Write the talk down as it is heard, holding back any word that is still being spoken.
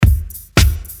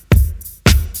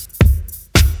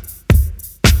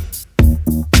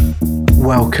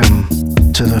Welcome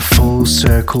to the Full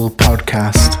Circle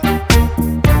podcast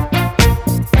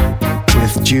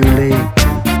with Julie,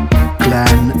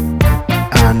 Glenn,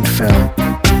 and Phil.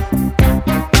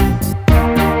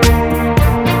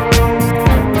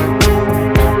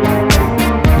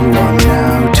 You are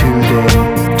now tuned in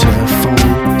to the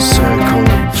Full Circle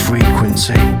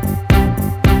frequency.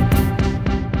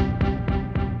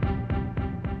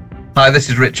 Hi, this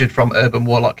is Richard from Urban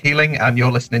Warlock Healing, and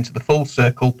you're listening to the Full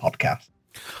Circle podcast.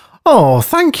 Oh,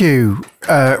 thank you,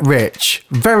 Rich.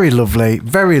 Very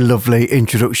lovely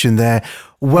introduction there.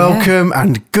 Welcome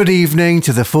and good evening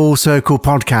to the Full Circle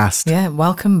podcast. Yeah,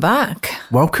 welcome back.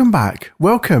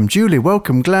 Welcome, Julie.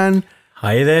 Welcome, Glenn.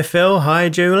 Hi there, Phil. Hi,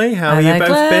 Julie. How are you both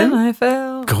Glenn. been? Hi,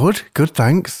 Phil. Good,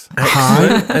 thanks.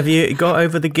 Excellent. Have you got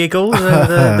over the giggles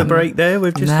over the break there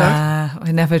we've just had? Nah,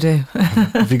 we never do.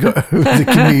 Have you got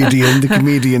the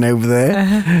comedian over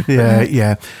there?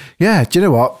 Yeah. Do you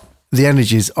know what? The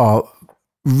energies are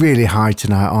really high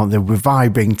tonight, aren't they? We're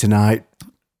vibing tonight.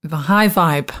 The high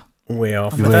vibe. We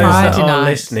are. For the those that Friday are night.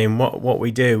 listening, what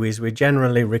we do is we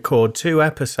generally record 2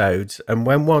 episodes, and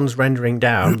when one's rendering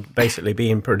down, basically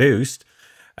being produced,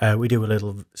 we do a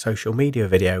little social media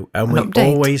video, and we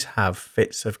update. always have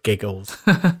fits of giggles.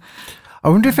 I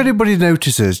wonder if anybody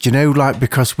notices, do you know, like,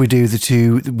 because we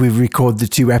record the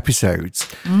 2 episodes,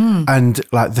 and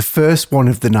like the first one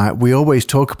of the night, we always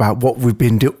talk about what we've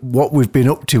been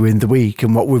up to in the week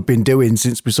and what we've been doing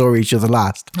since we saw each other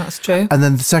last. That's true. And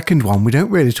then the second one, we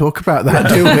don't really talk about that,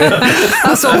 do we?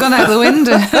 That's all gone out the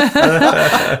window.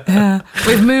 Yeah,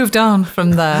 we've moved on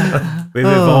from there. We've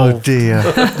Oh evolved. dear.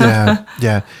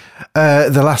 Yeah.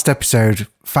 The last episode,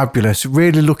 fabulous.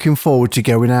 Really looking forward to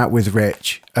going out with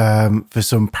Rich for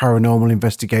some paranormal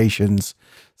investigations.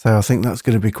 So I think that's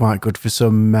going to be quite good for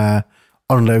some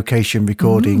on-location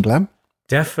recording, Glenn.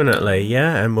 Definitely,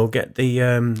 yeah, and we'll get the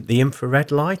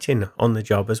infrared lighting on the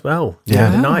job as well.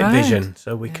 Yeah. The Oh, night right. vision,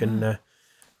 so we can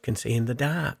see in the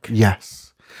dark.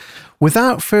 Yes.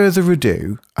 Without further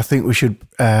ado, I think we should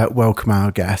welcome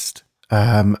our guest.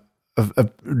 A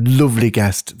lovely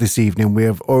guest this evening. We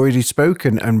have already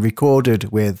spoken and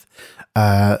recorded with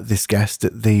this guest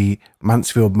at the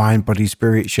Mansfield Mind Body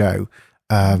Spirit show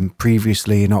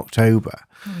previously in October.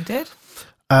 Oh, we did.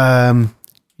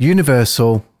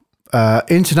 Universal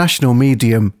international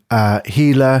medium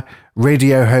healer,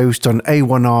 radio host on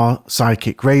A1R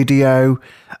Psychic Radio,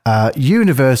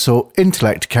 universal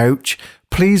intellect coach.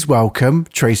 Please welcome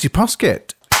Tracy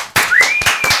Poskett.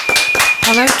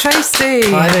 Hello, Tracy.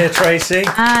 Hi there, Tracy.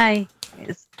 Hi.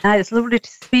 It's lovely to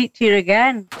speak to you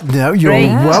again. No, you're Great.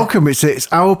 welcome. It's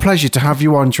our pleasure to have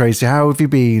you on, Tracy. How have you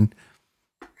been?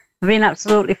 I've been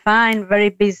absolutely fine, very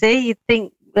busy. You'd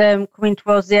think coming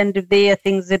towards the end of the year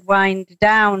things would wind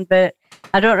down, but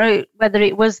I don't know whether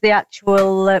it was the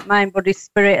actual mind, body,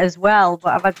 spirit as well,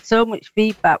 but I've had so much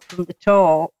feedback from the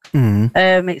talk.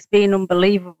 It's been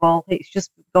unbelievable. It's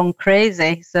just gone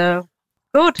crazy. So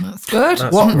good. That's good.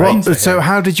 That's great to So hear.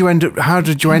 how did you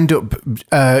end up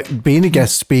being a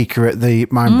guest speaker at the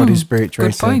Mind Body Spirit,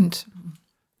 Good Tracy? point.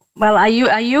 Well, I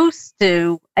used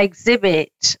to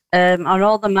exhibit on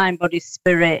all the mind, body,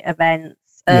 spirit events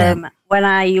when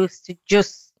I used to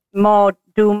just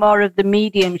do more of the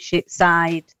mediumship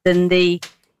side than the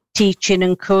teaching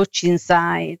and coaching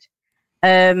side.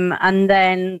 And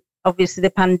then obviously the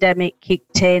pandemic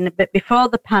kicked in. But before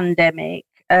the pandemic,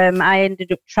 I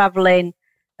ended up traveling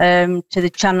to the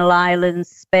Channel Islands,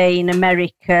 Spain,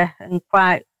 America, and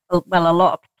quite a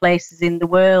lot of places in the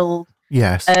world.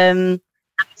 Yes.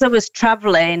 As I was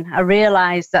traveling, I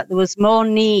realized that there was more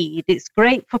need. It's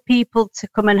great for people to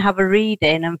come and have a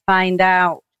reading and find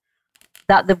out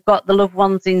that they've got the loved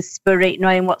ones in spirit,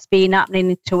 knowing what's been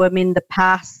happening to them in the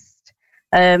past,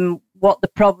 what the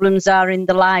problems are in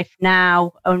the life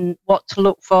now, and what to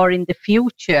look for in the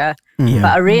future. Yeah.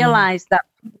 But I realized that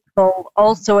people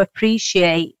also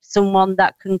appreciate someone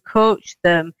that can coach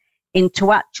them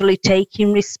into actually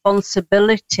taking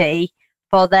responsibility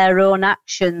for their own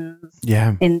actions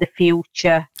Yeah. in the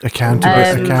future.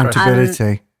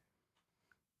 Accountability.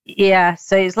 Yeah,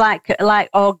 so it's like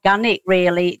organic,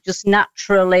 really. It just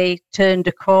naturally turned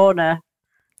a corner.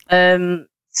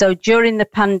 So during the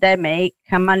pandemic,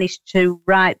 I managed to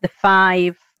write the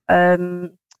 5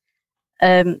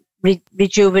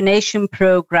 rejuvenation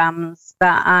programs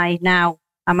that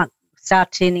I'm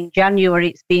starting in January.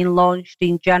 It's been launched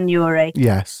in January.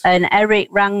 Yes. And Eric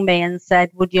rang me and said,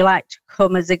 would you like to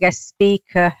come as a guest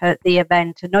speaker at the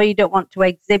event? I know you don't want to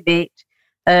exhibit,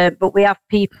 but we have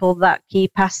people that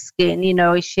keep asking,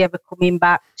 is she ever coming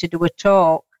back to do a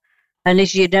talk? And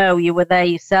as you know, you were there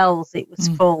yourselves. It was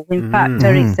full. In fact,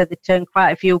 Eric said they turned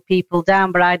quite a few people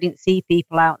down, but I didn't see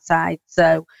people outside.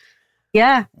 So,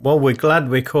 yeah. Well, we're glad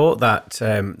we caught that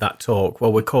talk.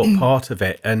 Well, we caught part of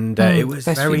it, and it was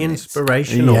very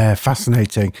inspirational. Yeah,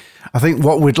 fascinating. I think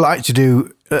what we'd like to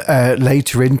do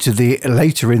later in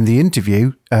the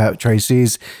interview, Tracy,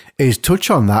 is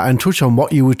touch on that and touch on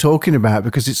what you were talking about,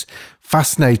 because it's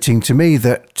fascinating to me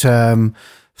that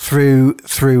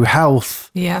through health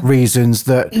reasons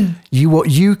that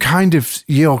you're kind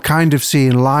of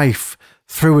seeing life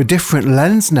through a different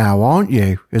lens now, aren't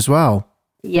you, as well?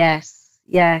 Yes.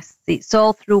 It's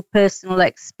all through personal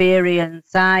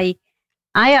experience. I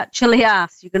actually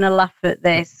asked, you're going to laugh at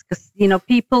this, because,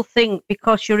 people think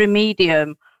because you're a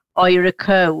medium or you're a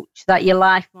coach that your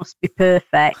life must be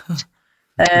perfect.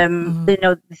 They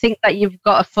think that you've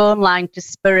got a phone line to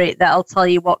spirit that'll tell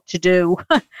you what to do.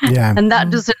 And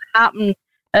that doesn't happen.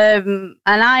 And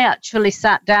I actually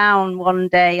sat down one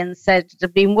day and said,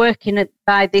 I've been working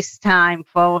by this time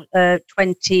for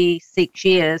 26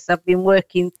 years. I've been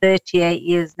working 38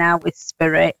 years now with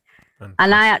spirit. Fantastic.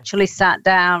 And I actually sat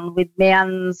down with my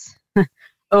hands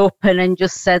open and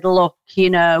just said, look,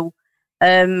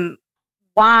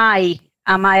 why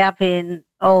am I having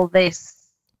all this?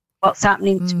 What's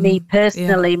happening to me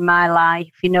personally in my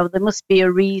life? There must be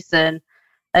a reason.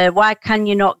 Why can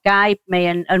you not guide me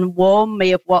and warn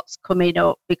me of what's coming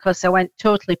up? Because I went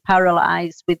totally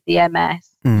paralyzed with the MS.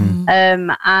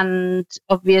 And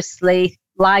obviously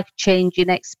life-changing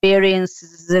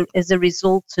experiences as a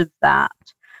result of that.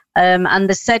 And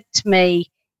they said to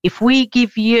me, if we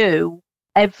give you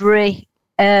every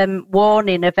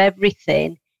warning of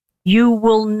everything, you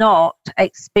will not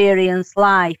experience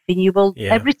life. And you will,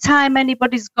 every time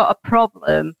anybody's got a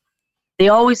problem, they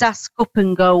always ask up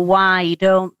and go, why,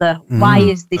 don't they? Why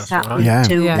is this happening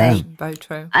to me? Yeah, very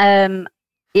true. And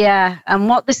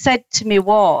what they said to me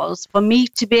was, for me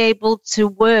to be able to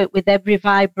work with every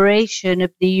vibration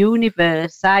of the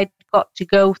universe, I'd got to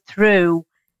go through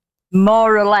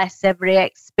more or less every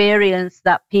experience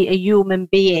that a human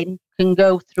being can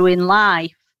go through in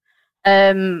life,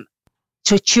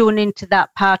 to tune into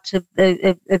that part of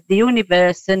the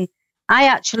universe. And I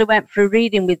actually went for a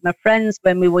reading with my friends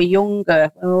when we were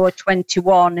younger, when we were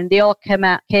 21, and they all came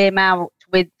out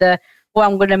with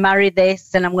I'm going to marry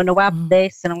this, and I'm going to have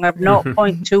this, and I'm going to have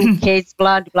 0.2 kids,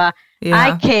 blah, blah.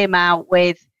 I came out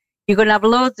with, you're going to have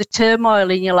loads of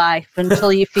turmoil in your life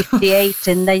until you're 58,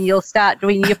 and then you'll start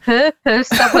doing your purpose.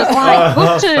 I was like,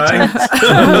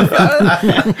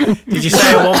 gutted. Did you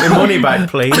say I want my money back,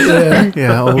 please?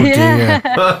 Dear.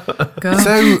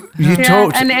 So you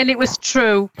talked... And it was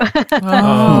true.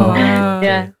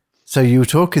 So you were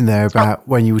talking there about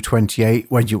when you were 28,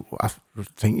 I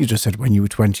think you just said when you were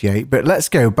 28, but let's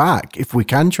go back if we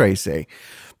can, Tracy,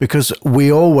 because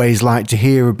we always like to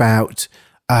hear about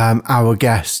our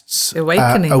guests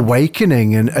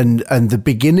awakening and the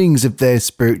beginnings of their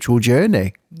spiritual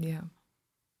journey.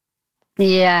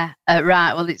 Right.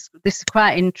 Well, this is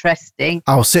quite interesting.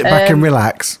 I'll sit back and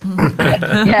relax.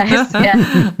 Yes.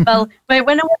 Well,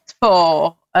 when I was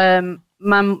 4,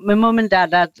 my mum and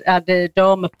dad had a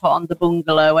dormer put on the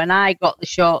bungalow, and I got the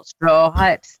short straw.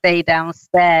 I had to stay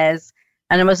downstairs,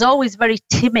 and I was always very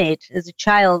timid as a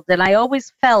child, and I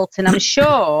always felt, and I'm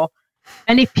sure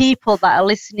many people that are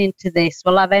listening to this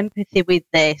will have empathy with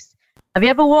this. Have you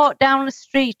ever walked down the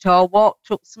street or walked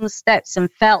up some steps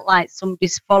and felt like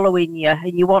somebody's following you,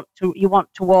 and you want to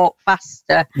walk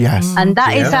faster? Yes. And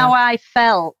that is how I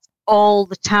felt all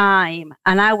the time,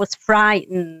 and I was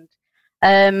frightened.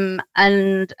 And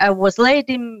I was laid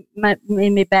in my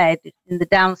bed in the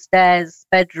downstairs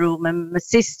bedroom, and my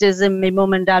sisters and my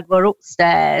mum and dad were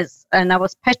upstairs, and I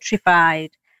was petrified,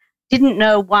 didn't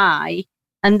know why.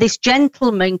 And this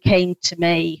gentleman came to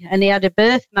me, and he had a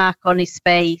birthmark on his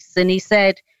face, and he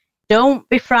said, don't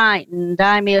be frightened,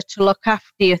 I'm here to look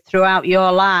after you throughout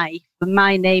your life, and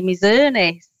my name is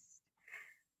Ernest.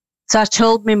 So I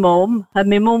told my mum, and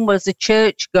my mum was a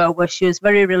churchgoer. She was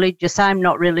very religious. I'm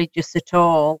not religious at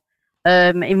all.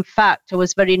 In fact, I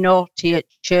was very naughty at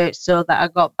church, so that I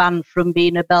got banned from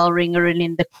being a bell ringer and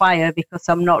in the choir because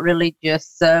I'm not religious.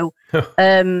 So,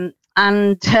 my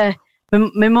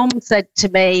mum said to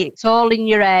me, it's all in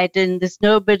your head and there's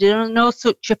no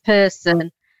such a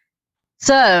person.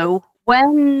 So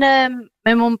when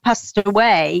my mum passed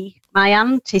away, my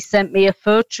auntie sent me a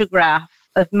photograph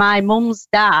of my mum's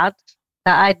dad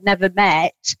that I'd never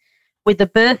met, with a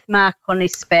birthmark on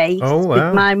his face. Oh, wow.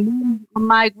 With my mum on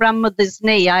my grandmother's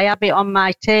knee. I have it on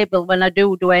my table when I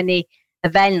do any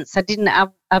events. I didn't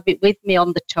have it with me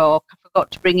on the talk. I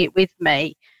forgot to bring it with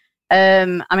me.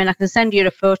 I mean, I can send you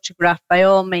a photograph by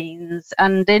all means.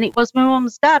 And then it was my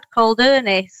mum's dad called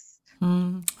Ernest.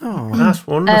 Oh, That's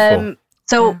wonderful.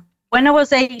 So when I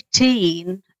was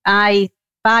 18, by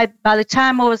the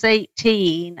time I was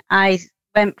 18, I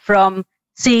went from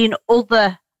seeing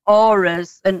other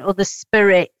auras and other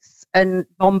spirits and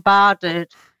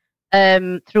bombarded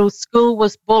through school,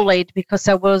 was bullied because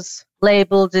I was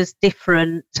labelled as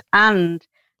different, and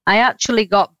I actually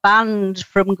got banned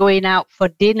from going out for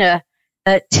dinner,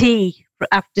 tea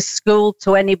after school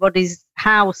to anybody's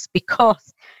house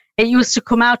because it used to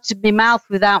come out of my mouth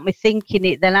without me thinking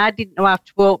it. Then I didn't know how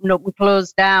to open up and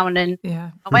close down. And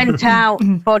I went out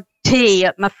for tea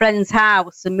at my friend's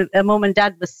house, and her mum and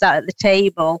dad were sat at the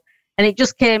table, and it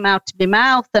just came out of my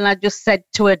mouth. And I just said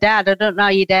to her dad, I don't know how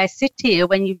you dare sit here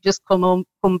when you've just come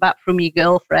back from your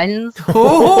girlfriends. So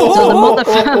the mother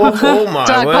so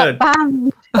I got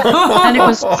banned. And it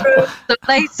was true that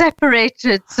they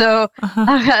separated. So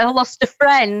I lost a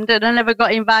friend and I never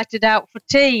got invited out for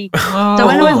tea. So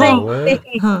when I was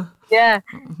 18,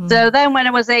 so then when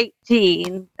I was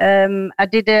 18, I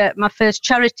did my first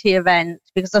charity event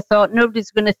because I thought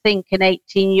nobody's going to think an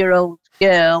 18-year-old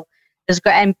girl has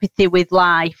got empathy with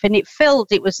life. And it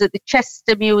filled. It was at the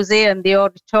Chester Museum, the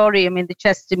auditorium in the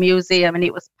Chester Museum, and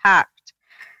it was packed.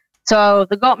 So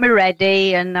they got me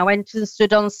ready, and I went and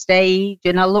stood on stage,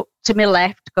 and I looked to my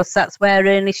left because that's where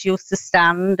Ernest used to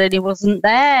stand, and he wasn't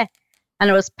there. And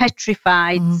I was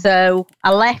petrified. So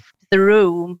I left the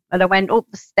room, and I went up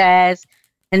the stairs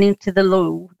and into the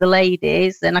loo, the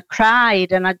ladies, and I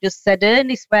cried, and I just said,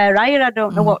 Ernest, where are you? I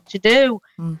don't know what to do.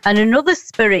 And another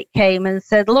spirit came and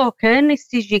said, look,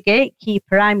 Ernest is your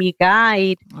gatekeeper, I'm your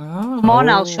guide. Come on,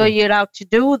 I'll show you how to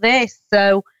do this.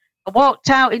 So I walked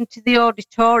out into the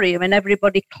auditorium and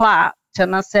everybody clapped,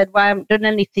 and I said, well, I haven't done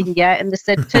anything yet. And they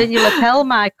said, turn your lapel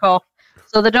mic off.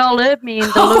 So they'd all heard me in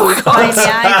the loo, crying my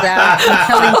eyes out and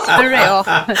telling spirit off.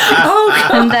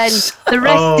 And then the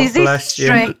rest is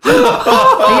history.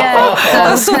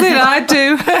 That's something I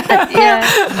do.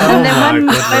 And then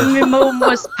when my mum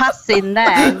was passing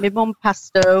then, my mum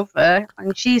passed over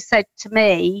and she said to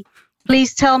me,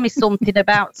 please tell me something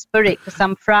about spirit because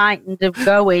I'm frightened of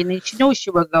going. And she knew she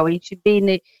was going. She'd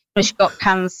been, she got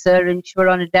cancer and she was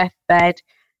on a deathbed.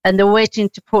 And they're waiting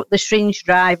to put the syringe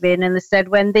drive in. And they said,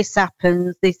 when this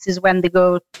happens, this is when they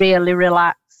go really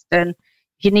relaxed. And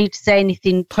if you need to say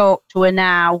anything, talk to her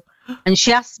now. And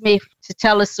she asked me to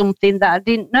tell her something that I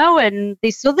didn't know. And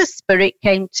this other spirit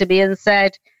came to me and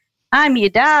said, I'm your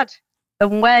dad.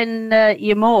 And when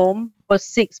your mum was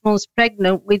 6 months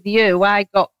pregnant with you, I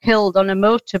got killed on a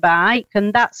motorbike.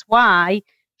 And that's why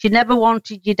she never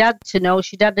wanted your dad to know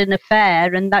she'd had an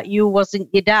affair and that you wasn't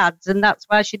your dad's, and that's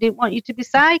why she didn't want you to be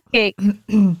psychic.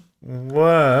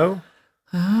 Whoa.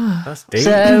 That's deep.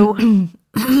 So,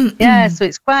 so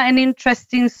it's quite an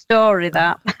interesting story,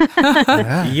 that.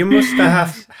 You must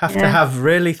have to have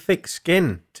really thick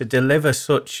skin to deliver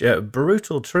such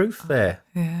brutal truth there.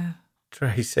 Yeah.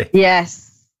 Tracy.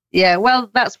 Yes. Yeah, well,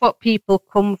 that's what people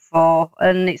come for.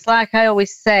 And it's like I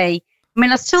always say, I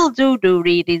mean, I still do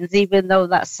readings, even though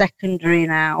that's secondary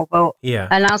now. But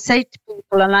and I'll say to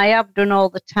people, and I have done all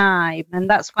the time, and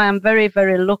that's why I'm very,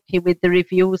 very lucky with the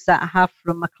reviews that I have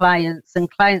from my clients,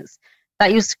 and clients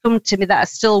that used to come to me that are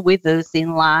still with us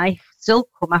in life, still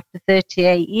come after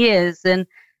 38 years. And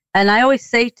I always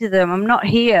say to them, I'm not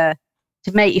here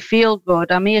to make you feel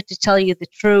good. I'm here to tell you the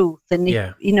truth. And,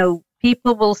 if,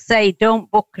 people will say, don't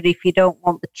book her if you don't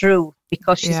want the truth,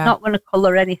 because she's not going to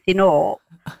colour anything up.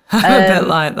 A bit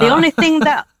like that. The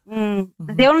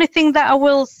only thing that I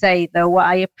will say, though, what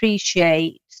I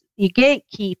appreciate, your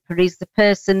gatekeeper is the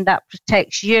person that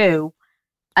protects you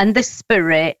and the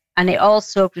spirit, and it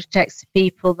also protects the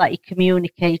people that you're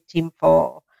communicating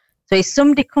for. So if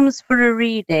somebody comes for a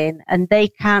reading and they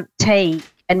can't take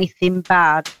anything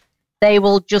bad, they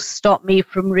will just stop me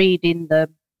from reading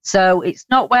them. So it's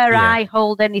not where I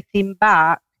hold anything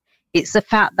back. It's the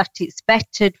fact that it's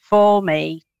vetted for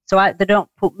me. So they don't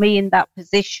put me in that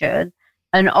position.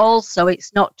 And also,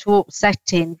 it's not too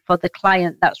upsetting for the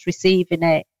client that's receiving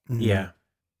it. Yeah.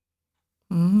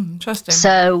 Interesting.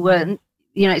 So,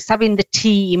 it's having the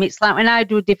team. It's like when I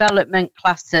do development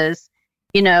classes,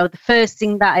 the first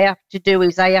thing that I have to do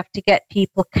is I have to get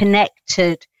people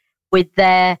connected with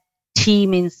their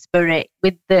team in spirit,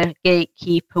 with the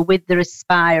gatekeeper, with the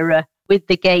aspirer, with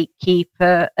the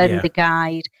gatekeeper and the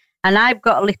guide. And I've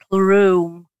got a little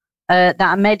room that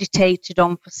I meditated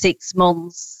on for 6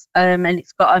 months, and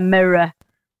it's got a mirror.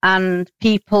 And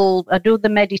I do the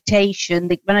meditation.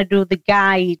 When I do the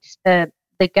guide,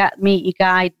 meet your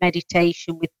guide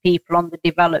meditation with people on the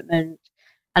development,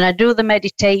 and I do the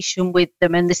meditation with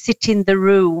them, and they sit in the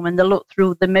room and they look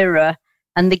through the mirror,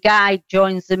 and the guide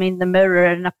joins them in the mirror,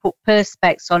 and I put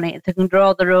perspex on it. They can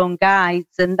draw their own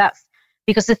guides, and that's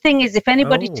because the thing is, if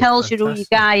anybody tells you who your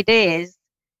guide is,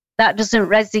 that doesn't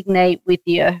resonate with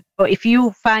you. But if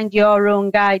you find your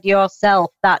own guide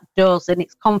yourself, that does. And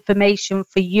it's confirmation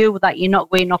for you that you're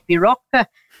not going off your rocker.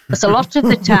 Because a lot of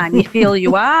the time you feel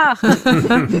you are.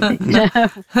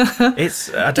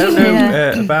 It's, I don't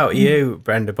know about you,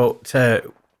 Brenda, but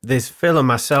there's Phil and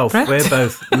myself. Brenda? We're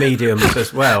both mediums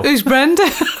as well. Who's Brenda?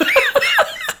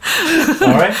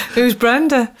 Sorry? Who's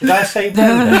Brenda? Did I say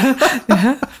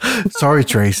Brenda? Sorry,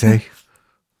 Tracy.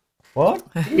 What?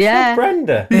 Yeah.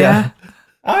 Brenda? Yeah.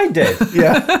 I did.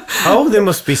 Yeah. Oh, there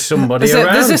must be somebody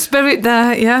around. There's a spirit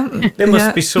there, yeah. There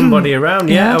must be somebody around.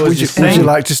 Yeah, I was Would just you saying.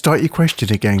 like to start your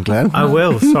question again, Glenn? I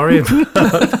will. Sorry about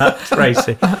that,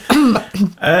 Tracy.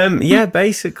 Yeah,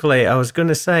 basically, I was going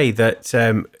to say that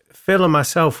Phil and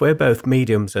myself, we're both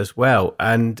mediums as well.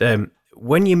 And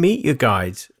when you meet your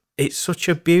guides, it's such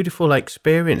a beautiful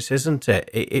experience, isn't it?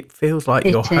 It feels like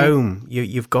you're home.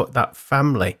 You've got that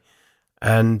family.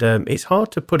 And it's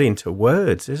hard to put into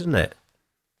words, isn't it?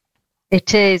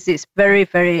 It is. It's very,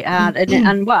 very hard.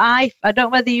 And what I don't know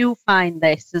whether you find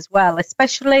this as well,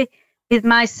 especially with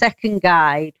my second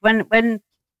guide. When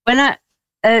I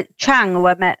Chang, who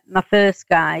I met my first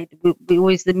guide, we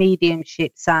was the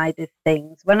mediumship side of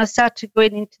things. When I started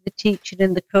going into the teaching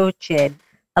and the coaching,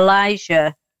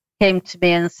 Elijah came to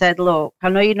me and said, "Look, I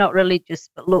know you're not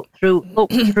religious, but look through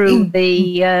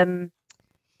the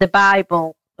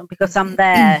Bible." Because I'm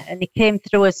there, and he came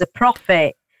through as a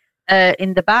prophet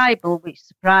in the Bible, which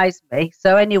surprised me.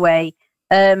 So anyway,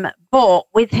 but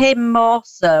with him more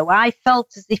so, I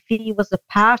felt as if he was a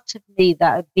part of me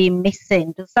that had been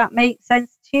missing. Does that make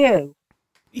sense to you?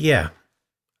 Yeah,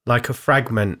 like a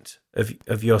fragment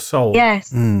of your soul.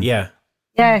 Yes. Yeah.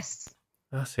 Yes.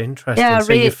 That's interesting. Yeah,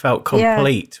 so you felt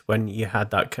complete when you had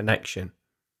that connection.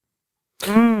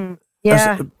 Yeah.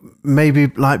 As, maybe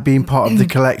like being part of the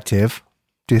collective.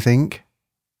 Do you think?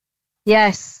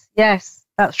 Yes,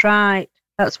 that's right.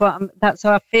 That's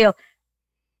how I feel,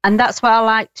 and that's what I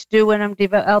like to do when I'm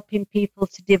helping people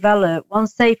to develop.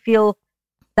 Once they feel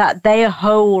that they are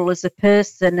whole as a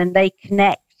person and they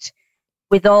connect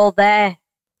with all their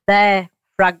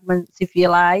fragments, if you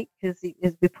like, as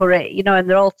we put it, and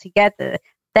they're all together,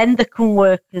 then they can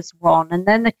work as one, and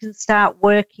then they can start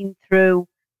working through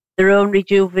their own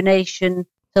rejuvenation.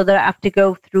 So they have to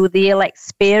go through the ill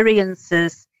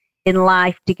experiences in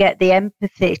life to get the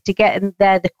empathy, to get in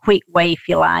there the quick way, if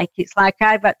you like. It's like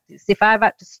if I've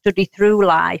had to study through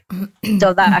life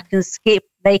so that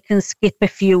they can skip a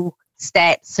few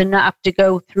steps and not have to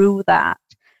go through that,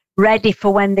 ready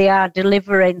for when they are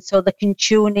delivering, so they can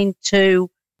tune into,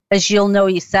 as you'll know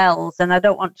yourselves, and I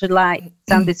don't want to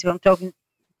sound as if I'm telling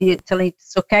you to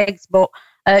suck eggs, but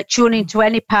tune into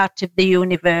any part of the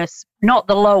universe, not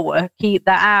the lower, keep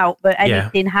that out, but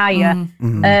anything higher,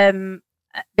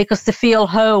 because they feel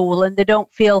whole and they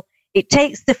don't feel, it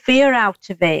takes the fear out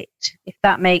of it, if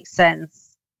that makes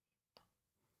sense.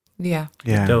 Yeah.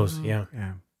 It does, yeah.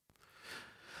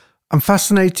 I'm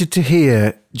fascinated to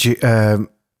hear,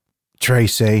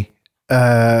 Tracy,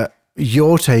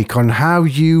 your take on how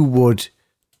you would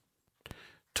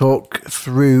talk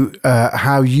through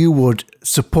how you would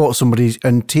support somebody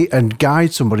and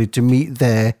guide somebody to meet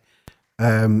their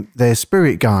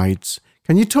spirit guides.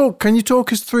 Can you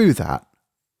talk us through that?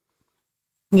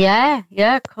 Yeah,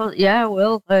 I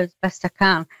will, as best I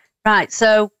can. Right,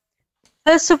 so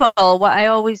first of all, what I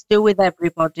always do with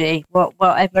everybody, when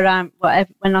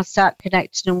I start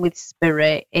connecting them with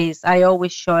spirit, is I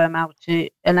always show them how to,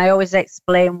 and I always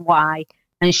explain why,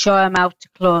 and show them how to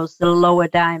close the lower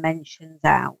dimensions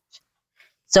out,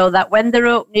 so that when they're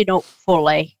opening up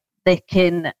fully, they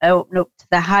can open up to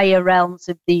the higher realms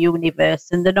of the universe,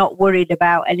 and they're not worried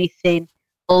about anything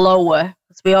lower,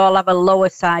 because we all have a lower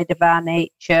side of our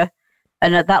nature,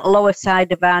 and that lower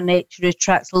side of our nature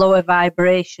attracts lower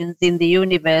vibrations in the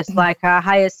universe, like our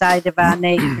higher side of our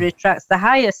nature attracts the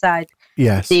higher side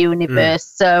of the universe.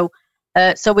 So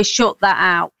we shut that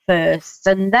out first,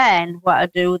 and then what I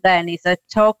do then is I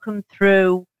talk them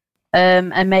through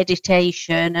a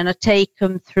meditation, and I take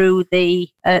them through the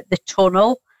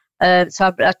tunnel.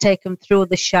 So I take them through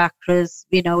the chakras,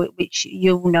 which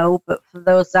but for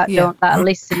those that don't, that are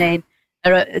listening,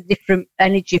 there are different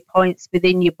energy points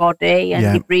within your body, and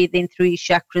you're breathing through your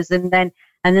chakras,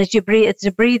 and as you're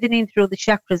breathing in through the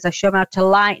chakras, I show them how to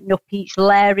lighten up each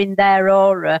layer in their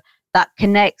aura that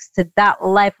connects to that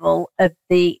level of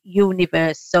the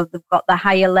universe. So they've got the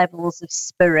higher levels of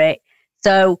spirit.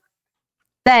 So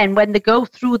then when they go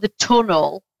through the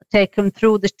tunnel, take them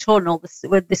through the tunnel,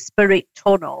 with the spirit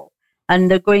tunnel, and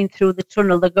they're going through the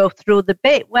tunnel, they go through the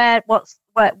bit where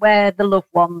the loved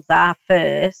ones are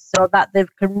first, so that they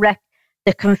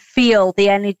can feel the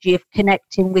energy of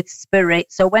connecting with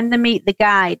spirit. So when they meet the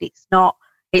guide, it's not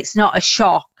a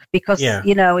shock, because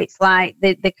it's like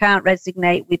they can't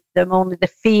resonate with them, only the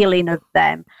feeling of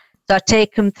them. So I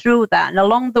take them through that, and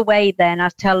along the way then I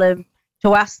tell them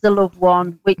to ask the loved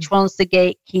one which one's the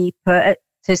gatekeeper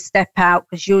to step out,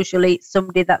 because usually it's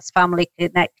somebody that's family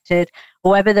connected.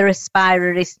 Whoever the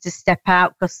aspirer is to step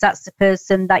out, because that's the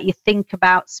person that you think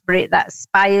about, spirit, that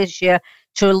aspires you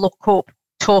to look up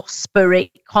to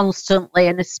spirit constantly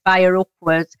and aspire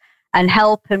upwards, and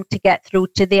help them to get through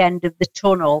to the end of the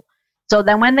tunnel. So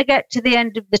then when they get to the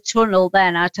end of the tunnel,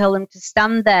 then I tell them to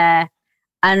stand there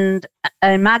and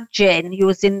imagine,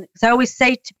 because I always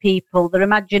say to people, their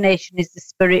imagination is the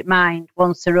spirit mind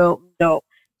once they're opened up.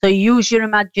 So use your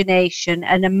imagination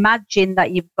and imagine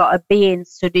that you've got a being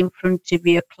stood in front of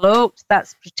you, cloaked,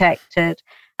 that's protected.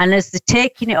 And as they're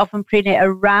taking it off and putting it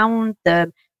around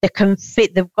them, they've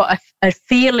got a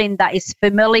feeling that is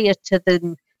familiar to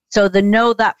them. So they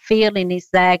know that feeling is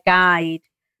their guide.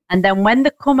 And then when they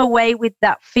come away with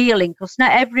that feeling, because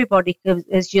not everybody,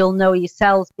 as you'll know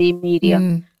yourselves being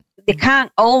medium, they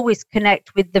can't always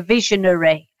connect with the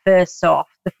visionary first off.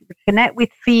 They connect with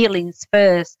feelings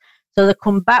first. So they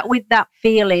come back with that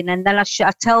feeling, and then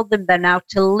I tell them then now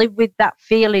to live with that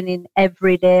feeling in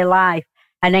everyday life,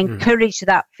 and encourage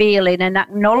that feeling and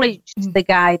acknowledge the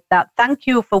guide that thank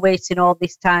you for waiting all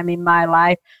this time in my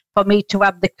life for me to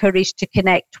have the courage to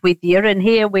connect with you. And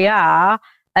here we are,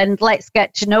 and let's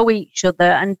get to know each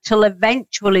other until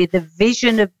eventually the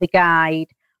vision of the guide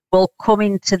will come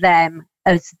into them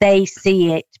as they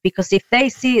see it. Because if they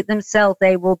see it themselves,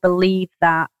 they will believe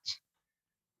that.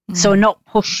 So not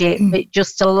push it, but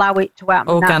just allow it to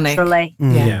happen naturally.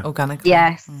 Yeah, organically.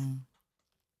 Yes.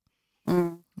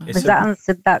 Has that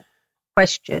answered that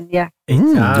question? Yeah. It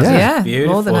has. Yeah. It's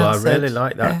beautiful. More than I answered. really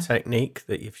like that technique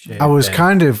that you've shared. I was there.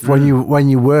 kind of when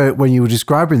you were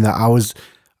describing that,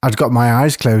 I'd got my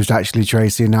eyes closed actually,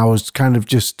 Tracy, and I was kind of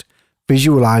just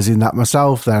visualizing that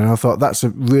myself then. And I thought that's a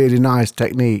really nice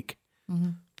technique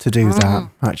to do that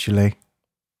actually.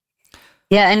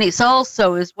 Yeah, and it's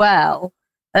also as well.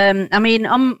 I mean,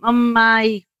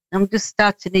 I'm just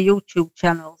starting a YouTube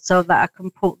channel so that I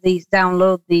can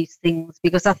download these things,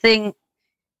 because I think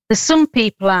there's some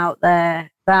people out there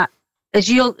that,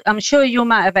 I'm sure you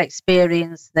might have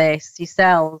experienced this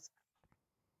yourselves.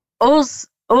 Us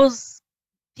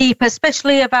people,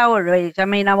 especially of our age. I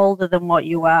mean, I'm older than what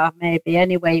you are, maybe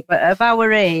anyway, but of our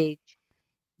age,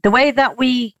 the way that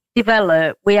we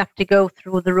develop, we have to go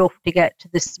through the rough to get to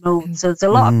the smooth. So there's a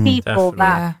lot of people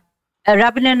that are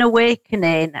having an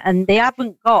awakening, and they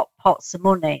haven't got pots of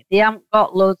money. They haven't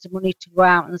got loads of money to go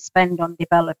out and spend on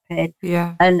developing.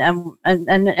 Yeah. And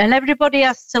everybody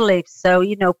has to live. So,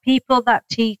 people that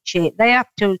teach it, they have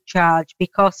to charge,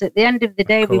 because at the end of the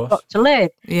day, we've got to live.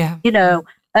 Yeah.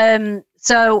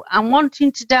 So I'm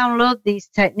wanting to download these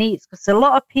techniques, because a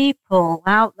lot of people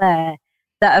out there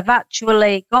that have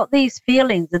actually got these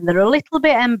feelings, and they're a little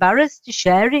bit embarrassed to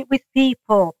share it with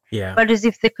people. Yeah. But as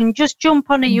if they can just jump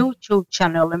on a YouTube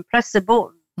channel and press a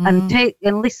button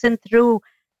and listen through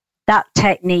that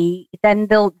technique, then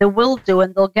they will do,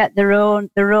 and they'll get their own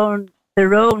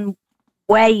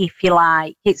way, if you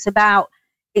like. It's about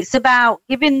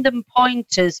giving them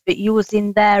pointers, but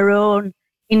using their own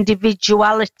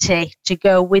individuality to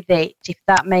go with it, if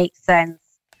that makes sense.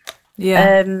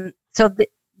 Yeah.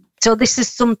 So this is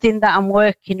something that I'm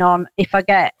working on. If I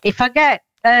get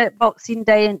Boxing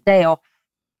Day and day off,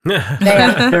 day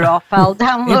after off, I'll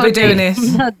download You'll be doing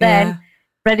it. Then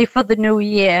ready for the new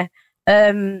year,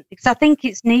 because I think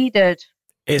it's needed.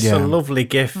 It's a lovely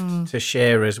gift to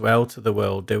share as well to the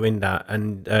world, doing that.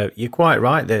 And you're quite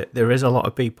right that there is a lot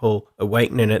of people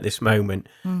awakening at this moment.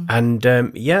 And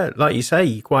like you say,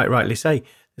 you quite rightly say,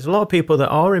 there's a lot of people that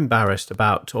are embarrassed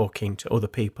about talking to other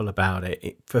people about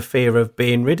it for fear of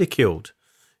being ridiculed,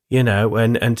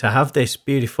 and to have this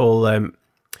beautiful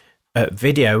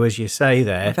video, as you say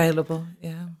there, Available,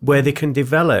 where they can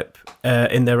develop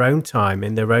in their own time,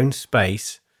 in their own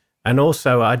space. And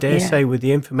also, I dare say, with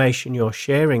the information you're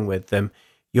sharing with them,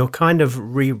 you're kind of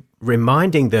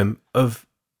reminding them of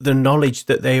the knowledge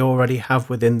that they already have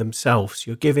within themselves.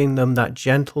 You're giving them that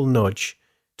gentle nudge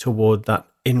toward that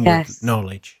inward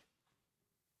knowledge.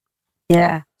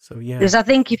 Yeah. So, because I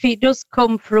think if it does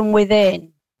come from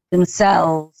within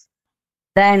themselves,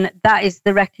 then that is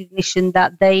the recognition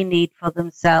that they need for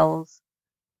themselves.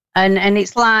 And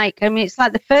it's like, I mean, it's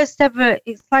like the first ever,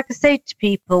 it's like I say to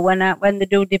people when they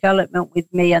do development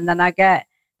with me, and then what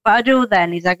I do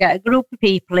then is I get a group of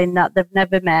people in that they've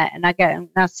never met, and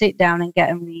I sit down and get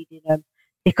them reading them.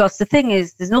 Because the thing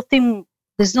is, there's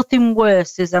nothing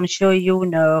worse, as I'm sure you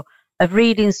know, of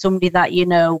reading somebody that you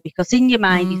know, because in your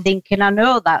mind you're thinking, I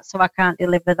know that, so I can't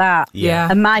deliver that. Yeah.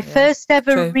 And my first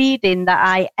ever True. reading that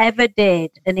I ever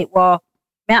did, and it was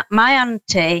my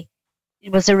auntie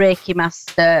was a Reiki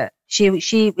master.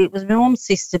 It was my mum's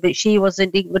sister, but she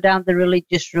didn't go down the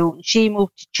religious route. And she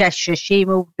moved to Cheshire. She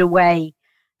moved away,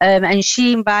 and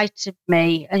she invited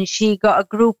me. And she got a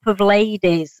group of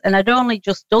ladies, and I'd only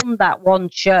just done that one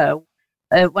show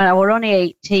when I were only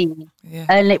 18. Yeah.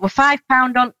 And it was £5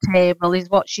 on table is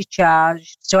what she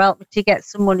charged to help me to get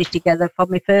some money together for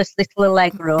my first little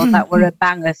Allegro that were a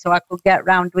banger, so I could get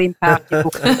round doing party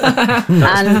books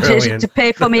and to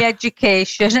pay for my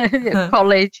education at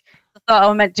college. I thought I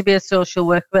was meant to be a social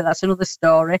worker, but that's another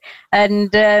story. And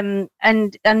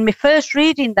my first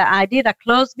reading that I did, I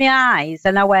closed my eyes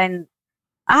and I went,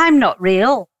 I'm not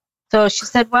real. So she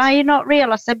said, why are you not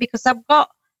real? I said, because I've got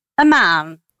a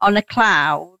man on a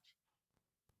cloud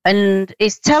and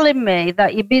he's telling me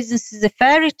that your business is a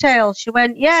fairy tale. She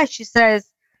went, yeah. She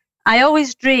says, I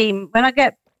always dream when I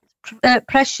get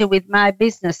pressure with my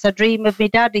business, I dream of my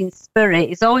dad in spirit.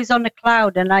 He's always on a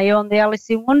cloud, and I own the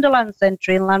Alice in Wonderland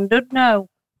Centre in Llandudno.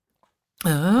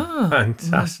 Oh,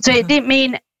 Fantastic. So it didn't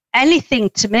mean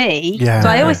anything to me. Yeah. So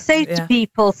I always say to Yeah.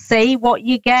 people, say what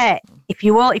you get. If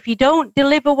you don't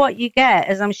deliver what you get,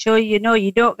 as I'm sure you know,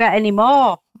 you don't get any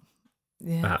more.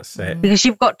 yeah. That's it. Because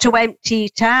you've got to empty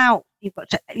it out. You've got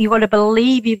to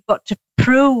believe. You've got to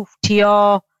prove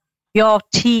to your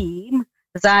team,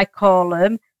 as I call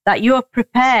them, that you're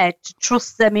prepared to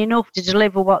trust them enough to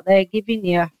deliver what they're giving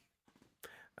you.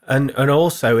 And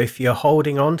also, if you're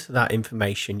holding on to that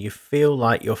information, you feel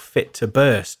like you're fit to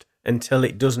burst until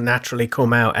it does naturally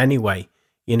come out anyway.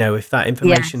 You know, if that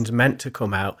information's meant to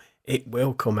come out, it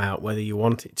will come out whether you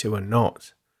want it to or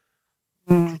not.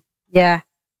 Yeah,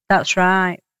 that's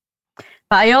right.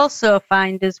 But I also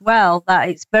find as well that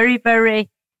it's very, very,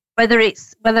 whether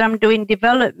I'm doing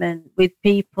development with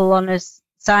people on a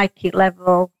psychic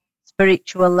level,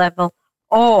 spiritual level,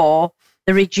 or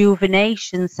the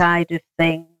rejuvenation side of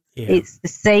things, it's the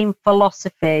same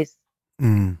philosophies,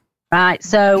 right?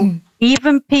 So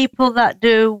even people that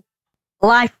do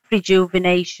life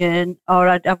rejuvenation, or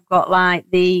I've got like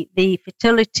the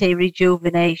fertility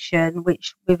rejuvenation,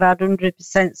 which we've had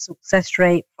 100% success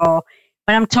rate for.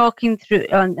 When I'm talking through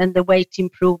and the weight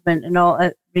improvement and all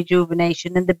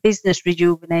rejuvenation and the business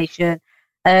rejuvenation,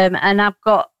 and I've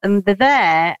got them, they're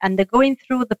there and they're going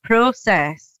through the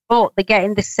process, but they're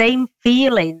getting the same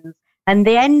feelings, and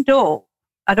they end up,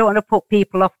 I don't want to put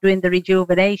people off doing the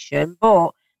rejuvenation,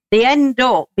 but they end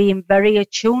up being very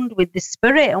attuned with the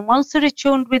spirit. And once they're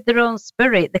attuned with their own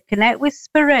spirit, they connect with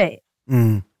spirit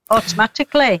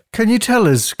automatically. Can you tell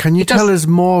us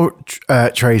more,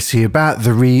 Tracy, about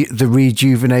the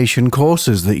rejuvenation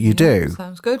courses that you do?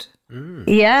 Sounds good.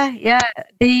 Yeah.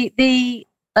 The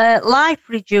life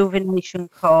rejuvenation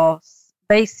course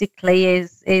basically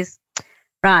is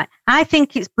right. I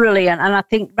think it's brilliant, and I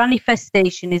think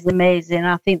manifestation is amazing.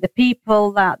 I think the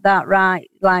people that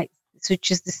write, like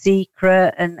such as The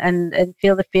Secret and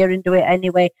Feel the Fear and Do It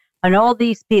Anyway, and all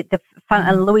these people,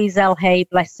 and Louise L. Hay,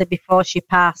 bless her, before she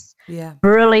passed. Yeah.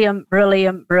 Brilliant.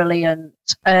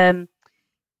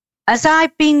 As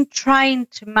I've been trying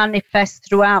to manifest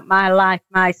throughout my life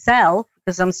myself,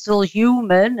 because I'm still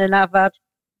human and I've had a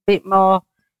bit more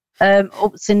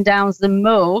ups and downs than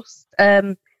most,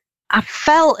 I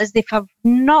felt as if I've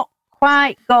not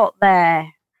quite got there.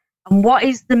 And what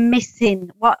is the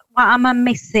missing? What am I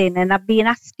missing? And I've been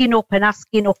asking up.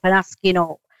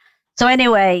 So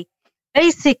anyway,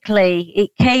 basically, it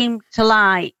came to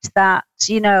light that,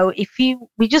 you know,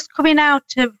 we're just coming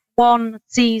out of one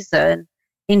season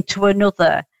into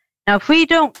another. Now, if we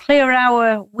don't clear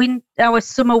our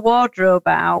summer wardrobe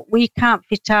out, we can't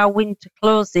fit our winter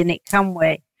clothes in it, can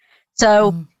we?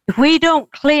 So if we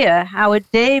don't clear our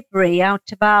debris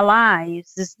out of our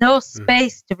lives, there's no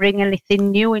space to bring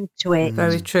anything new into it.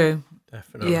 Very true.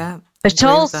 Definitely. Yeah. But agree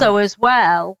with also that. as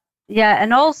well,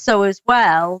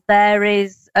 there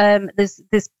is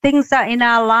there's things that in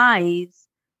our lives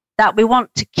that we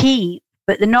want to keep,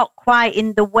 but they're not quite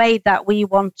in the way that we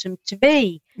want them to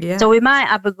be. Yeah. So we might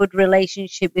have a good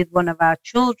relationship with one of our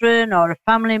children, or a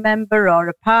family member, or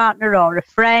a partner, or a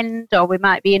friend, or we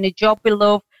might be in a job we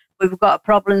love. We've got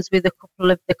problems with a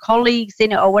couple of the colleagues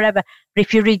in it or whatever. But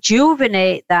if you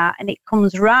rejuvenate that and it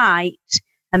comes right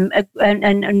and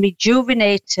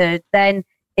rejuvenated, then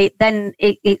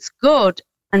it's good.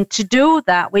 And to do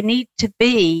that, we need to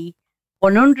be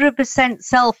 100%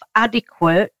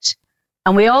 self-adequate,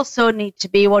 and we also need to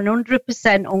be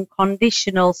 100%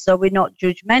 unconditional, so we're not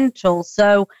judgmental.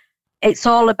 So it's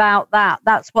all about that.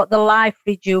 That's what the Life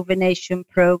Rejuvenation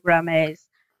Program is.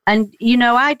 And, you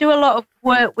know, I do a lot of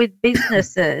work with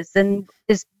businesses, and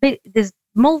there's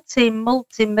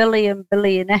multi-million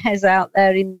billionaires out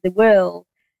there in the world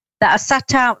that are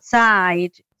sat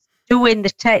outside doing the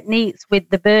techniques with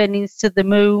the burnings to the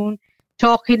moon,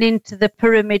 talking into the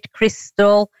pyramid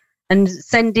crystal and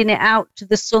sending it out to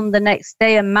the sun the next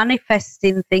day and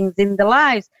manifesting things in their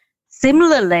lives.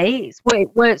 Similarly,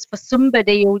 it works for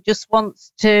somebody who just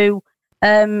wants to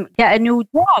get a new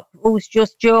job, who's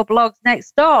just Joe Blogs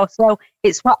next door. So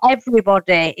it's for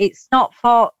everybody. It's not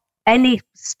for any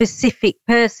specific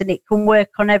person. It can work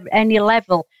on any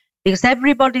level, because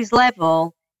everybody's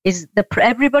level is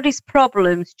everybody's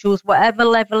problems, choose whatever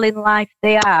level in life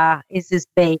they are, is as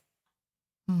big.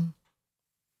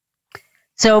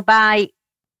 So by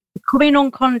becoming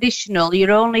unconditional,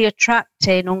 you're only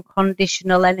attracting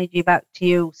unconditional energy back to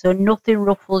you. So nothing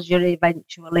ruffles you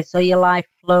eventually. So your life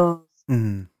flows.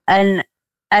 And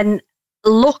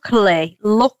luckily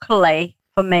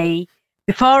for me,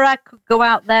 before I could go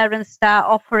out there and start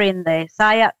offering this,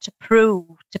 I had to prove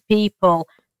to people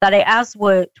that it has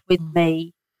worked with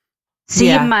me.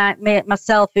 Seeing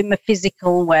myself in my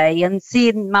physical way, and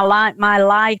seeing my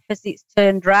life as it's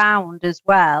turned round as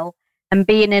well, and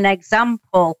being an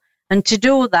example. And to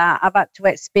do that, I've had to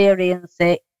experience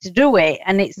it to do it,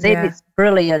 and it's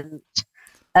brilliant.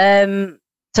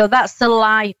 So that's the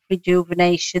life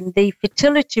rejuvenation. The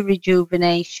fertility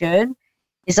rejuvenation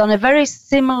is on a very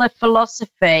similar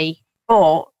philosophy,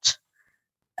 but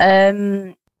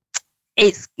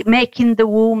it's making the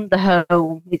womb the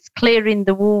home. It's clearing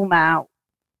the womb out,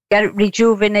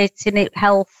 rejuvenating it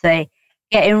healthy,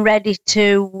 getting ready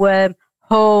to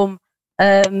home,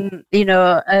 an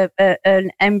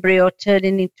embryo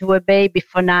turning into a baby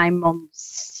for 9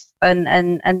 months, and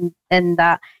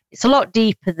that. It's a lot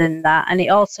deeper than that, and it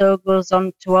also goes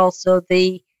on to also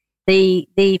the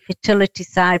fertility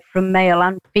side from male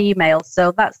and female.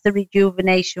 So that's the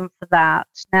rejuvenation for that.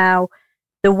 Now,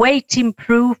 the weight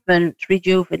improvement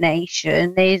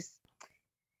rejuvenation is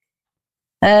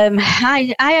I'm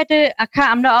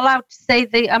not allowed to say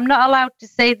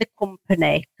the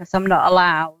company, because I'm not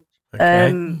allowed.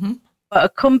 Okay. But a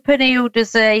company who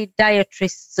does a dietary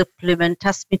supplement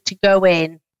asked me to go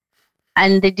in,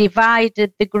 and they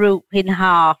divided the group in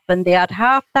half, and they had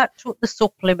half that took the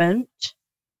supplement,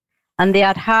 and they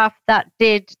had half that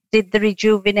did the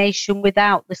rejuvenation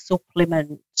without the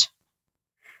supplement.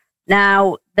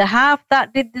 Now, the half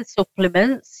that did the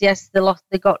supplements, yes, they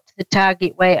got to the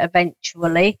target weight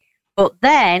eventually, but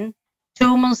then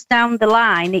 2 months down the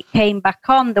line, it came back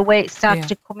on. The weight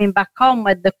started coming back on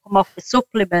when they come off the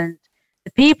supplement.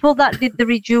 The people that did the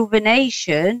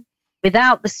rejuvenation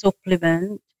without the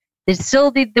supplement, they still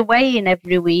did the weigh-in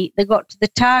every week. They got to the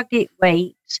target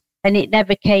weight, and it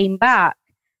never came back.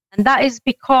 And that is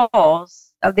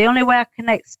because the only way I can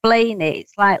explain it,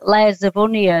 it's like layers of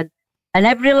onion. And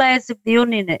every layer of the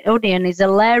onion is a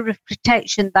layer of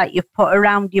protection that you put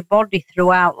around your body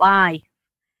throughout life.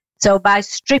 So by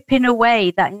stripping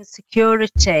away that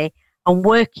insecurity and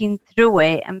working through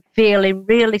it and feeling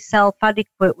really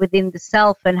self-adequate within the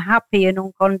self and happy and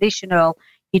unconditional,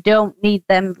 you don't need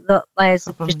them layers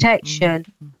of protection.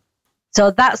 So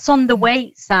that's on the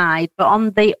weight side. But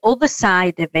on the other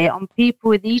side of it, on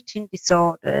people with eating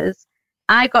disorders,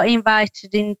 I got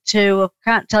invited into, I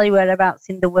can't tell you whereabouts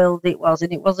in the world it was,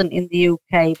 and it wasn't in the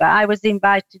UK, but I was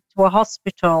invited to a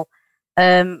hospital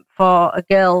for a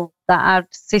girl that had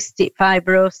cystic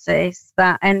fibrosis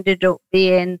that ended up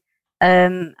being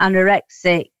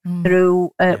anorexic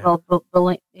through,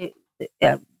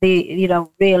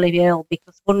 really ill,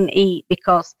 because wouldn't eat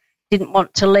because didn't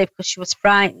want to live, because she was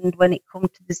frightened when it come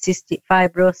to the cystic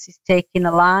fibrosis taking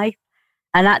her life.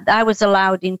 And I was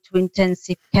allowed into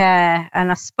intensive care,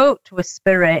 and I spoke to a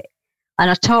spirit, and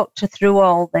I talked her through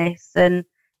all this. And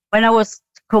when I was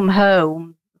to come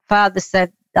home, Father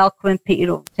said, I'll come and pick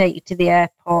you up, take you to the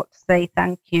airport to say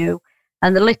thank you.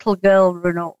 And the little girl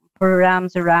ran up and put her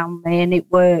arms around me, and it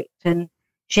worked. And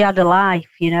she had a life,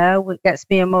 It gets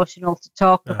me emotional to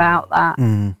talk about that.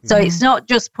 So it's not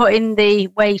just putting the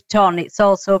weight on, it's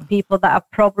also people that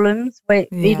have problems with,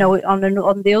 on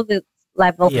the other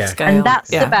level. And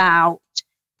that's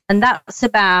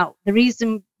about the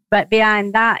reason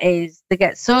behind that is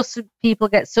people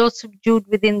get so subdued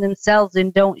within themselves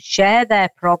and don't share their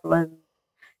problems.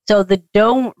 So they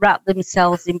don't wrap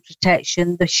themselves in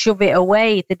protection. They shove it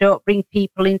away. They don't bring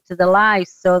people into their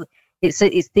lives. So it's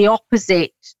the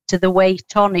opposite to the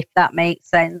weight on, if that makes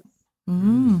sense.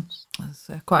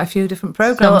 There's quite a few different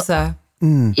programs there.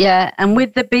 Yeah, and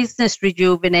with the business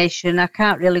rejuvenation, I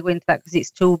can't really go into that because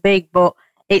it's too big, but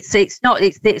it's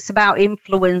about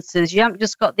influencers. You haven't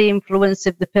just got the influence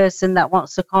of the person that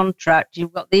wants a contract.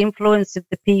 You've got the influence of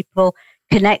the people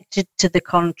connected to the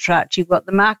contract. You've got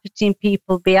the marketing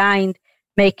people behind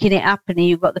making it happen. And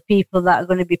you've got the people that are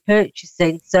going to be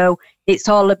purchasing. So it's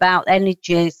all about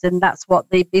energies, and that's what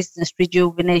the business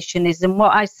rejuvenation is. And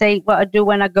what I do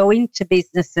when I go into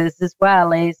businesses as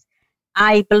well is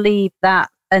I believe that,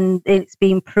 and it's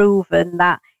been proven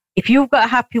that if you've got a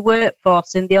happy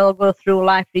workforce and they all go through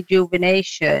life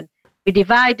rejuvenation, we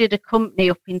divided a company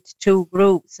up into 2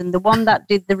 groups, and the one that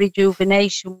did the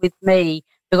rejuvenation with me,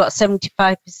 they got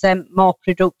 75% more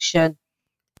production.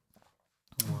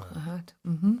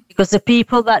 Because the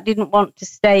people that didn't want to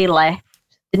stay left,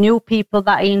 the new people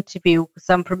that I interview, because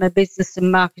I'm from a business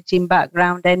and marketing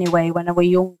background anyway, when I was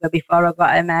younger, before I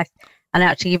got MS, and I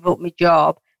actually give up my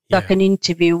job, so I can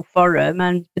interview for them.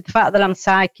 And with the fact that I'm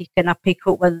psychic and I pick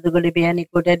up whether they're going to be any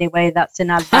good anyway, that's an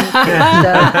advantage.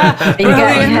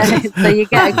 So you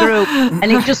get a group, and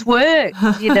it just works.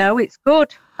 It's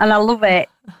good, and I love it.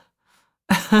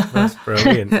 That's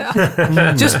brilliant.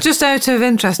 Just out of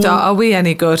interest, are we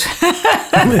any good?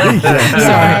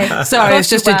 Yeah. Sorry, it's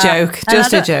just a joke.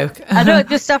 Just a joke. I don't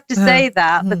just have to say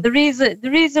that, but the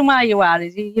reason why you are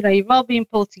is you've all been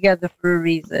pulled together for a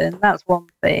reason. That's one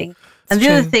thing. And the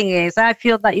other thing is, I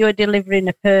feel that you're delivering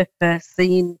a purpose.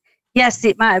 Yes,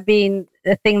 it might have been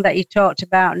a thing that you talked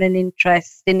about and an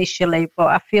interest initially, but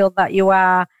I feel that you're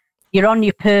on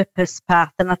your purpose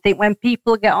path. And I think when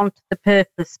people get onto the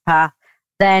purpose path,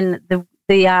 then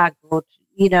they are good.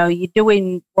 You're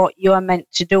doing what you are meant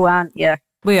to do, aren't you?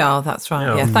 We are, that's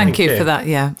right. Yeah, thank you for that.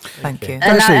 Yeah, thank you.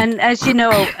 And as you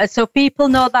know, so people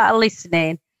know that are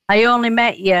listening, I only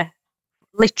met you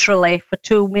literally for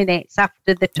 2 minutes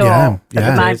after the talk. They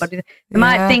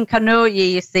might think I know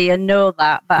you see, and know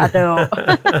that, but I don't.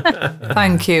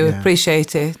 Thank you,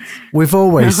 appreciate it. We've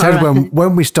always said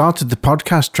when we started the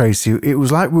podcast, Tracy, it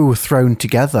was like we were thrown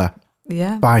together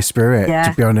by spirit,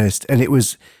 to be honest, and it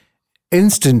was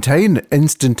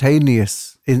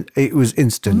instantaneous. It was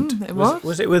instant. It was.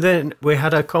 Was it within? We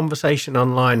had a conversation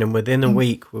online, and within a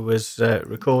week we was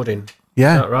recording.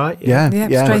 Yeah. Is that right? Yeah.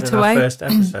 Straight away. Our first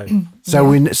episode. So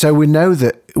we know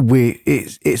that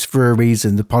it's for a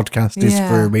reason. The podcast is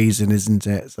for a reason, isn't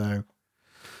it? So,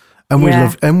 and we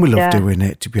love doing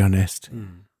it. To be honest.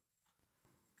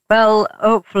 Well,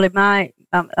 hopefully, I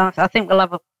think we'll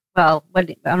have I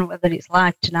don't know whether it's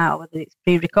live tonight or whether it's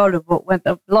pre-recorded, but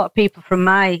a lot of people from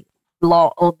my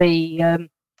lot will be. And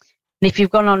if you've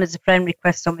gone on as a friend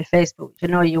request on my Facebook, which I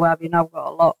know you have, I've got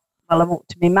a lot. Well, I'm up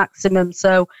to my maximum,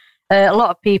 so. A lot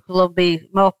of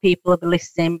more people will be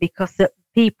listening because I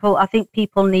think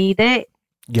people need it.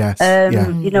 Yes. So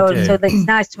that it's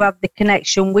nice to have the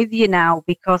connection with you now,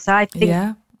 because I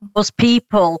think us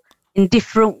people in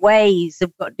different ways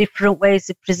have got different ways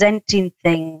of presenting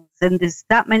things, and there's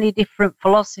that many different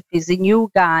philosophies, and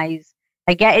you guys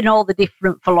are getting all the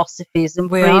different philosophies and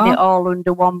putting it all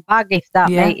under one bag, if that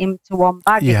makes sense.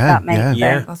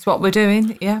 That's what we're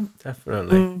doing. Yeah,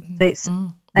 definitely.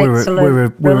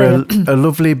 Excellent. We're a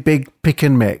lovely big pick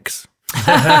and mix.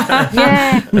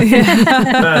 Yeah.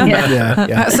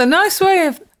 That's a nice way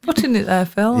of putting it there,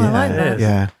 Phil. I like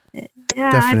that.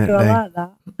 Yeah, definitely. I like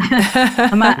that.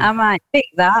 I might pick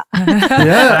that.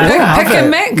 Pick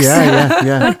and mix.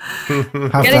 Yeah.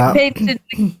 Have Get that. it painted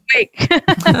quick.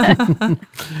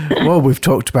 Well, we've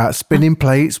talked about spinning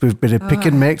plates. We've been a pick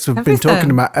and mix. We've been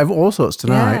talking about all sorts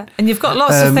tonight. Yeah. And you've got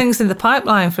lots of things in the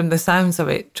pipeline from the sounds of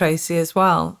it, Tracy, as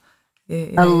well.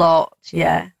 A lot,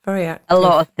 very active. A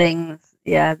lot of things,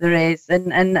 there is.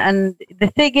 And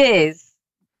the thing is,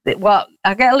 I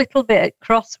get a little bit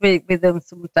cross with them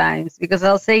sometimes, because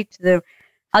I'll say to them,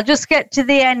 I'll just get to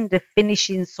the end of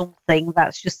finishing something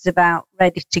that's just about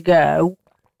ready to go,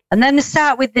 and then I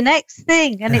start with the next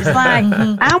thing, and it's like,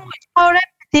 how much more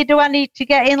empathy do I need to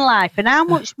get in life, and how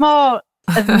much more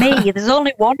of me? There's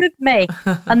only one of me,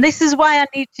 and this is why I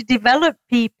need to develop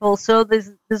people. So there's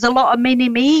a lot of mini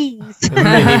me's, so we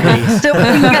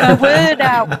can get the word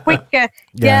out quicker.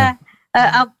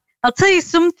 I'll tell you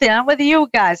something, whether you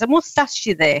guys, I must ask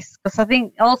you this, because I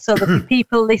think also the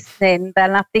people listening,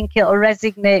 then I think it'll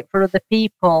resonate for other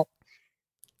people.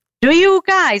 Do you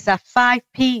guys have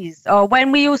 5Ps? Or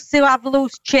when we used to have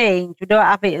loose change, we don't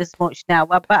have it as much now,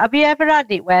 but have you ever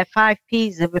had it where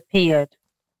 5Ps have appeared?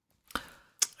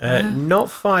 Not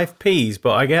 5Ps,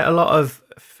 but I get a lot of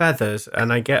feathers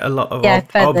and I get a lot of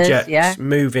objects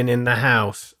moving in the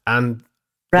house. And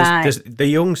the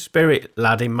young spirit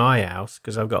lad in my house,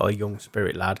 because I've got a young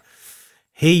spirit lad,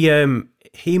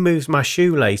 he moves my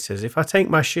shoelaces. If I take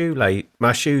my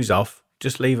shoes off,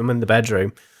 just leave them in the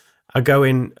bedroom, I go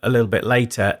in a little bit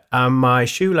later and my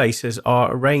shoelaces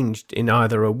are arranged in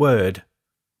either a word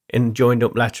in joined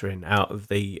up lettering out of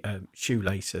the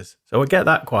shoelaces. So I get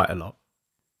that quite a lot.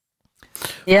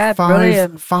 Yeah,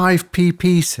 brilliant. 5p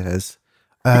pieces.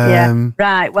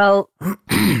 Right. Well,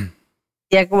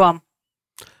 yeah, go on.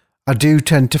 I do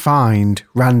tend to find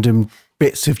random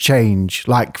bits of change,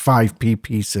 like 5p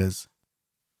pieces.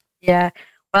 Yeah.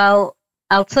 Well,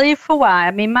 I'll tell you for why.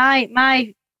 I mean,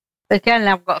 my again,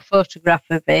 I've got a photograph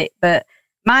of it, but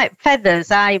my feathers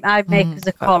I make as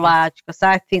a collage because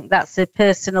I think that's a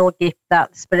personal gift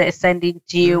that the spirit is sending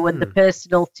to you and the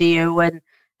personal to you, and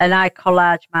I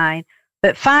collage mine.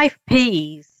 But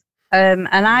 5Ps, and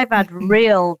I've had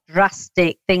real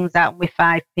drastic things happen with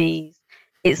 5Ps.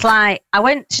 It's like I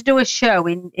went to do a show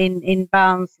in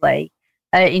Barnsley,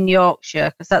 in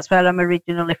Yorkshire, because that's where I'm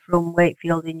originally from,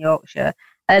 Wakefield in Yorkshire.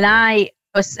 And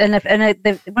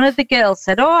one of the girls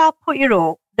said, "Oh, I'll put you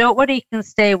up. Don't worry, you can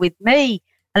stay with me."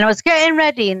 And I was getting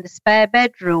ready in the spare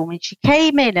bedroom, and she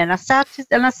came in, and I said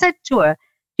to her,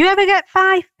 "Do you ever get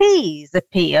 5Ps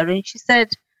appear?" And she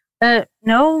said,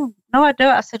 "No, I don't."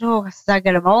 I said, I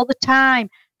get them all the time.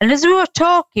 And as we were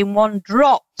talking, one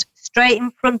dropped straight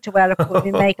in front of where I put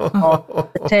my makeup on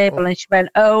the table, and she went,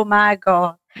 "Oh my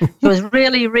God." She was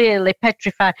really, really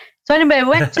petrified. So anyway, we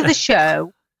went to the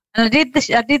show, and I did the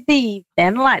evening. I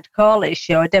don't like to call it a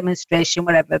show, a demonstration,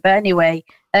 whatever. But anyway,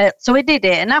 so we did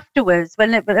it. And afterwards,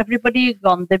 when everybody had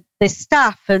gone, the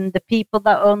staff and the people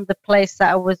that owned the place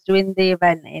that I was doing the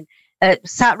event in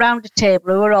sat round a table.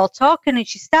 We were all talking, and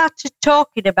she started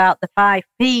talking about the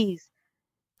 5Ps.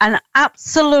 And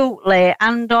absolutely,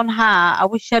 hand on heart, I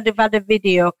wish I'd have had a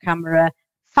video camera.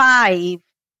 5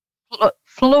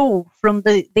 flew from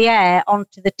the air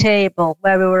onto the table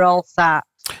where we were all sat.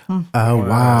 Oh,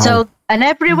 wow. So, and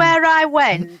everywhere I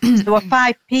went, there were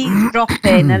 5Ps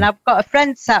dropping. And I've got a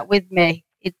friend sat with me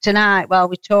tonight while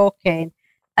we're talking.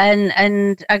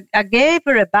 And I gave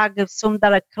her a bag of some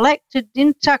that I collected,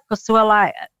 didn't I? Because there were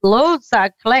like loads that I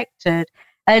collected.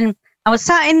 And I was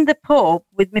sat in the pub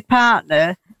with my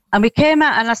partner, and we came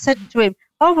out, and I said to him,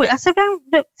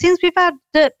 look, since we've had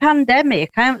the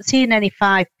pandemic, I haven't seen any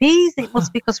 5Ps. It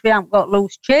must be because we haven't got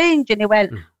loose change. And he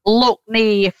went, "Look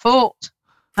near your foot."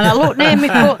 And I looked near my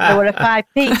foot, there were a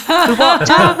 5P. We walked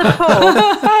out of the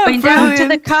pub, went down to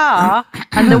the car,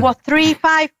 and there were 3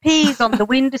 5Ps on the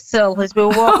windowsill as we were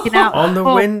walking out. On the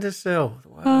windowsill.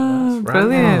 Wow, that's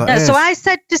brilliant. That so I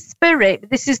said to Spirit,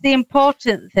 this is the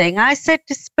important thing. I said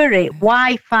to Spirit,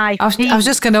 "Why 5Ps?" I was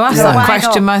just going to ask that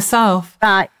question myself.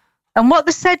 Right. And what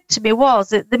they said to me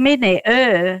was, at the minute,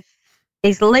 Earth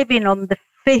is living on the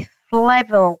 5th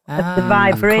level of the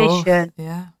vibration.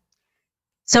 Yeah.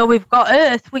 So we've got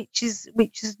Earth, which is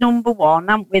number 1,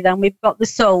 haven't we? Then we've got the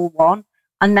soul one,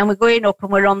 and then we're going up,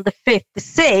 and we're on the 5th. The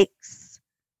 6th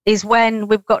is when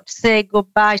we've got to say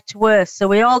goodbye to Earth. So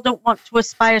we all don't want to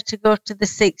aspire to go to the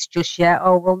 6th just yet,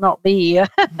 or we'll not be here,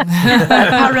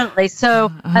 apparently.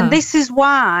 So, and this is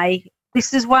why,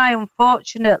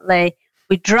 unfortunately,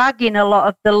 we're dragging a lot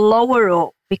of the lower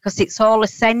up, because it's all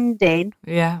ascending.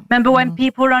 Yeah. Remember when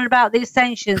people were on about the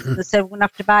ascensions and they said we're going to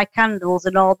have to buy candles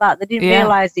and all that? They didn't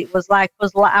realise it was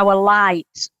our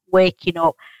light waking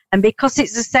up. And because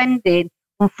it's ascending,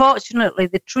 unfortunately,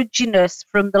 the trudginess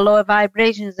from the lower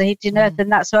vibrations are hitting Earth,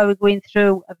 and that's why we're going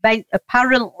through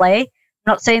apparently, I'm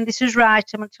not saying this is right,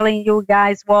 I'm telling you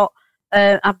guys what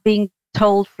I've been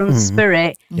told from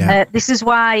Spirit. Yeah. This is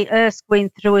why Earth's going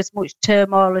through as much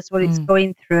turmoil as what it's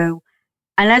going through.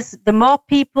 And as the more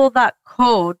people that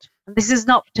could, and this is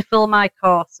not to fill my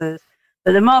courses,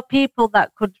 but the more people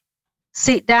that could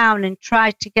sit down and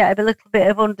try to get a little bit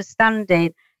of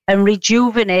understanding and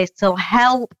rejuvenate, will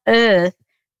help Earth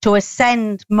to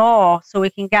ascend more, so we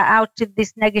can get out of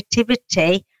this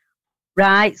negativity,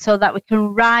 right? So that we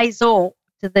can rise up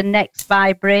to the next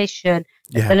vibration.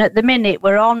 Yeah. And at the minute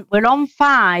we're on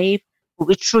 5, but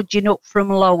we're trudging up from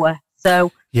lower.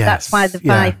 So that's why the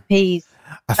 5Ps.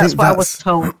 That's what I was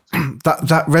told.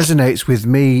 That resonates with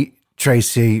me,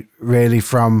 Tracy, really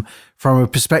from a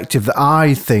perspective that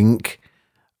I think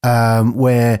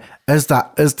where as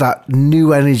that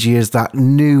new energy, as that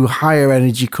new higher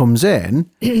energy comes in,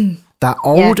 that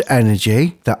old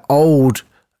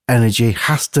energy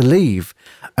has to leave.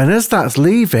 And as that's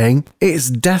leaving, it's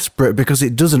desperate because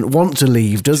it doesn't want to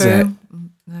leave, does it?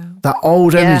 No. That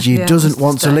old energy Yeah, doesn't wants to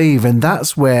want to stay. leave, and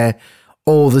that's where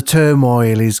all the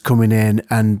turmoil is coming in,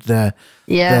 and the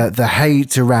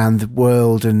hate around the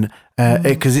world, and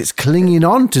because it's clinging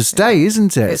on to stay,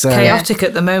 isn't it? It's chaotic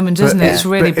at the moment, isn't it? It's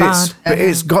really bad. But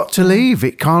it's got to leave.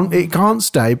 It can't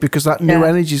stay because that new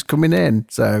energy is coming in.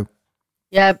 So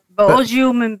yeah, but us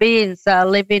human beings that are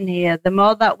living here, the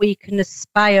more that we can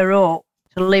aspire up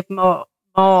to live more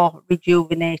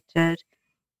rejuvenated,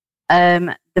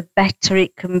 the better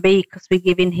it can be because we're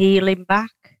giving healing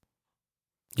back.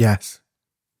 yes.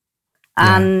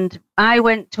 And I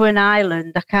went to an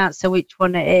island. I can't say which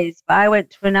one it is, but I went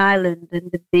to an island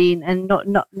and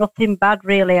nothing bad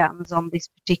really happens on this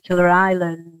particular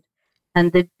island.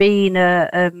 And there'd been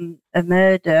a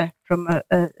murder from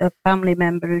a family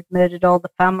member who'd murdered all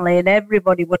the family, and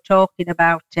everybody were talking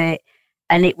about it,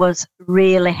 and it was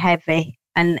really heavy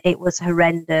and it was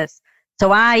horrendous.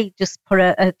 So I just put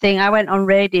a thing. I went on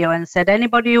radio and said,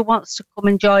 anybody who wants to come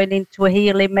and join into a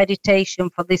healing meditation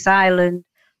for this island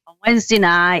on Wednesday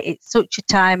night, it's such a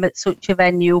time at such a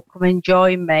venue, come and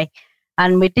join me.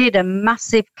 And we did a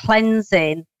massive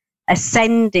cleansing,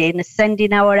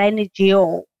 ascending our energy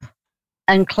up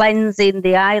and cleansing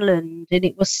the island. And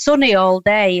it was sunny all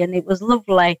day and it was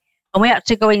lovely. And we had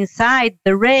to go inside.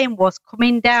 The rain was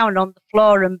coming down on the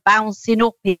floor and bouncing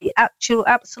up. It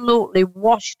absolutely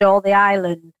washed all the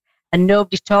island, and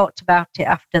nobody talked about it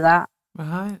after that.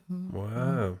 Right.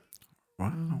 Wow.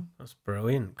 That's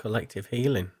brilliant. Collective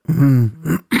healing.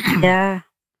 Yeah.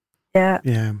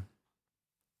 Yeah.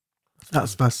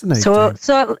 That's fascinating.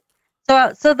 So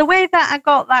the way that I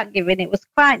got that given, it was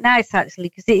quite nice actually,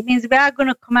 because it means we are going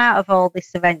to come out of all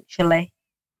this eventually.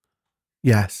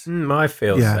 Yes. I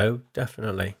feel so,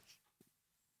 definitely.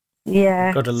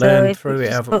 Yeah. Got to learn through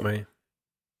it, haven't we?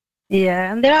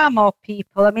 Yeah, and there are more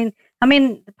people. I mean,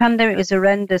 the pandemic was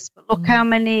horrendous, but look how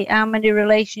many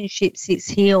relationships it's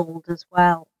healed as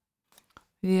well.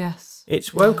 Yes.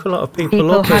 It's woke a lot of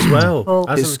people up as well.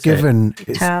 It's given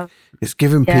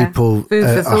people Food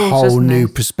for a thought, whole hasn't new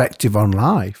it? perspective on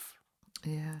life,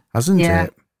 hasn't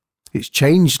it? It's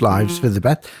changed lives for the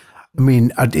better. I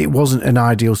mean, it wasn't an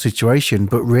ideal situation,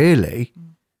 but really,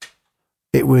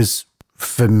 it was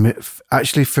for me.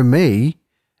 Actually, for me,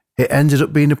 it ended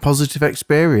up being a positive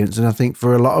experience, and I think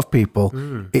for a lot of people,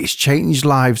 it's changed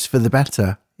lives for the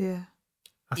better. Yeah.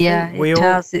 We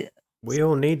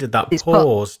all needed that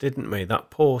pause, didn't we? That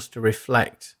pause to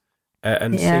reflect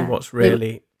and see what's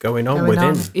really going on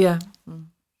within. Yeah.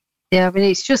 Yeah, I mean,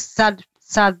 it's just sad.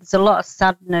 There's a lot of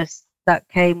sadness that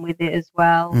came with it as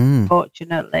well,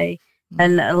 fortunately.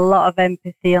 And a lot of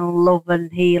empathy and love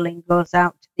and healing goes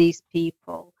out to these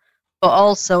people. But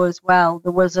also as well,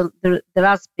 there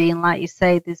has been, like you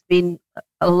say, there's been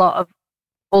a lot of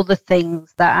other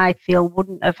things that I feel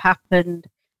wouldn't have happened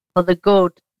for the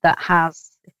good that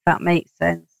has, if that makes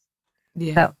sense.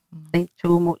 Yeah. Don't think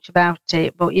too much about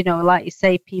it. But, like you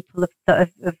say, people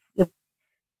have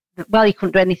well, you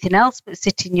couldn't do anything else but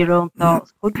sit in your own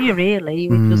thoughts, could you really? You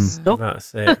were just stuck.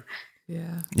 That's it.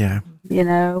 Yeah.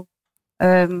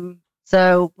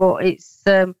 So, but it's,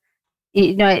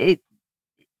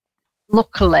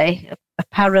 luckily,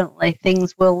 apparently,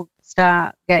 things will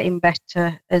start getting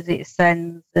better as it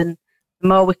ascends, and the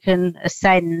more we can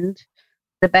ascend,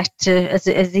 the better as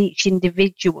each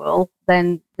individual,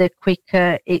 then the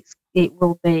quicker it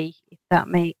will be, if that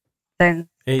makes sense.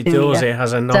 It does. It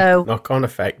has a knock-on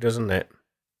effect, doesn't it?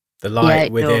 The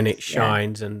light within it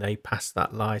shines, and they pass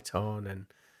that light on, and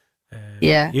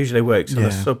usually works on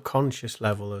a subconscious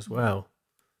level as well.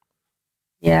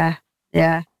 Yeah.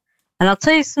 And I'll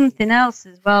tell you something else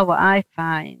as well. What I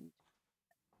find,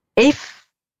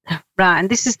 and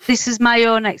this is my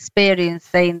own experience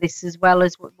saying this as well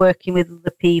as working with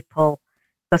other people,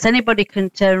 because anybody can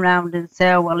turn around and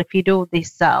say, "Oh, well, if you do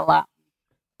this, that'll happen,"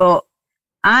 but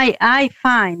I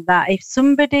find that if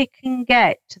somebody can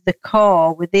get to the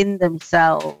core within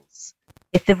themselves,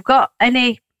 if they've got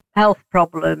any health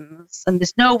problems, and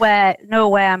there's nowhere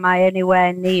am I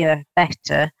anywhere near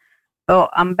better, but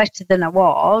I'm better than I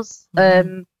was,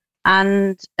 and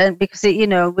because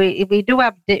we do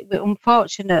have,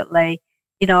 unfortunately,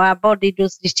 our body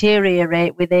does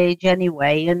deteriorate with age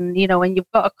anyway, and when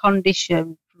you've got a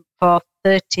condition for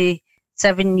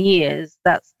 37 years,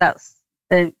 that's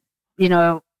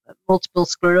multiple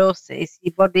sclerosis,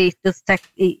 your body does take,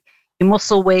 your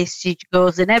muscle wastage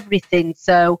goes and everything,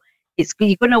 so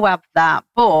you're going to have that.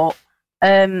 But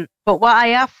what I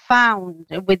have found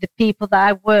with the people that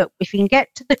I work with, if you can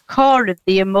get to the core of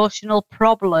the emotional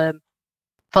problem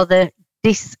for the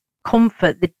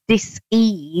discomfort, the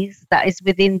dis-ease that is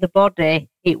within the body,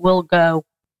 it will go.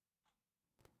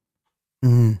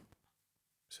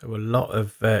 So So a lot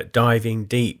of diving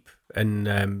deep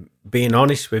and being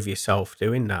honest with yourself,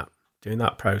 doing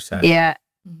that process. Yeah.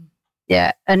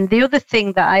 Yeah. And the other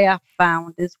thing that I have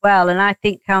found as well, and I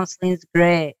think counselling is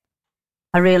great.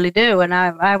 I really do. And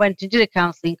I went and did a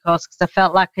counselling course because I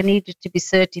felt like I needed to be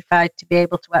certified to be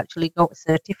able to actually go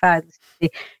certified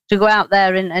to go out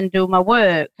there and do my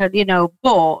work. And, you know,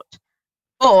 but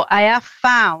I have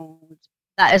found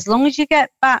that as long as you get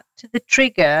back to the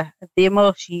trigger of the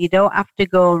emotion, you don't have to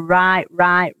go right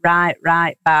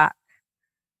back.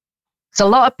 So a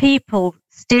lot of people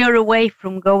steer away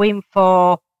from going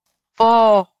for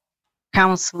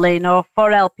counselling or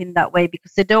for helping that way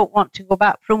because they don't want to go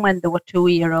back from when they were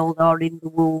 2-year-old or in the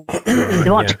womb. They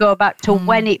want to go back to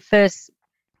when it first.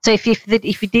 So if you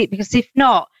did, because if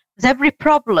not, because every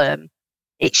problem,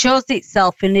 it shows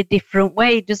itself in a different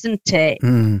way, doesn't it?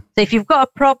 So if you've got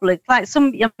a problem, it's like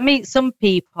you meet some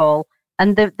people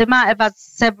and they might have had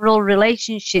several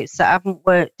relationships that haven't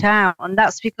worked out, and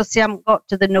that's because they haven't got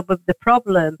to the nub of the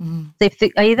problem. So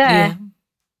are you there?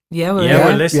 Yeah,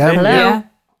 we're listening. Hello? Yeah.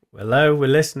 Hello, we're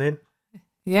listening.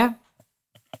 Yeah.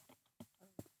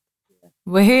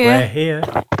 We're here. We're here.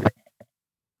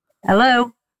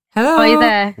 Hello? Hello. Are you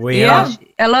there? We are.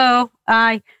 Hello?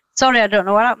 Sorry, I don't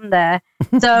know what happened there.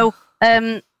 So,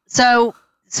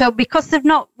 so because they've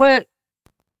not worked,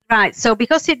 right, so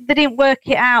because they didn't work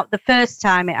it out the first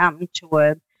time it happened to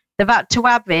them, they've had to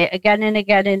have it again and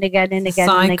again and again and again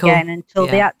and again until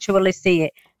they actually see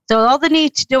it. So all they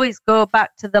need to do is go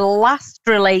back to the last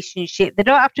relationship. They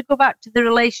don't have to go back to the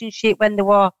relationship when they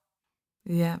were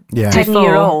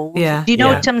 10-year-old. Yeah. Do you know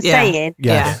what I'm saying?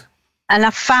 Yes. And I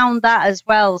found that as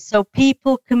well. So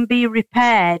people can be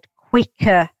repaired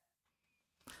quicker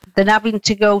than having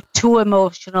to go too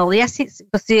emotional. Yes, it's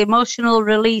because the emotional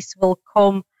release will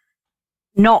come.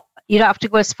 You don't have to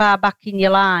go as far back in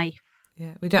your life.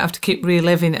 Yeah, we don't have to keep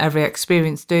reliving every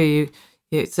experience, do you?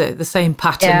 It's the same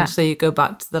pattern, so you go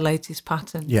back to the latest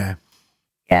pattern. Yeah.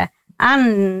 Yeah.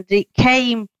 And it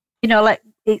came, like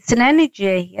it's an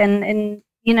energy. And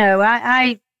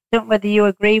I don't know whether you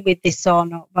agree with this or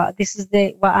not, but this is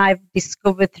what I've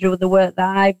discovered through the work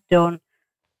that I've done.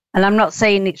 And I'm not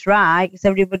saying it's right, because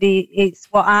it's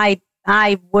what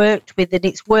I've worked with, and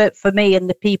it's worked for me and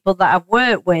the people that I've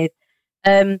worked with.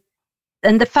 And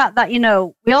the fact that,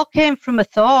 we all came from a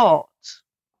thought,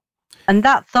 and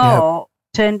that thought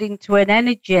turned into an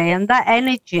energy, and that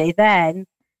energy then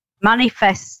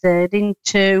manifested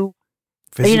into,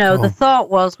 Physical. the thought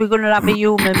was we're going to have a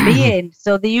human being.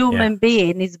 So the human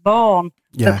being is born.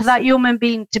 Yes. So for that human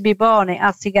being to be born, it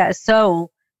has to get a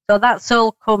soul. So that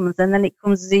soul comes, and then it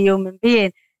comes as a human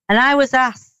being. And I was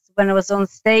asked when I was on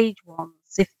stage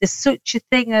once, if there's such a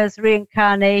thing as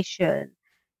reincarnation,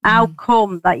 how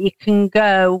come that you can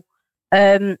go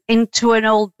into an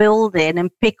old building and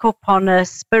pick up on a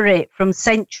spirit from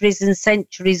centuries and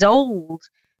centuries old?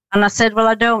 And I said, well,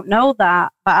 I don't know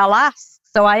that, but I'll ask.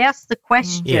 So I asked the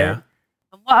question. Yeah.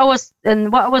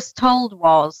 And what I was told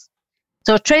was,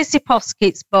 so Tracy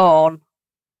Poskett's born,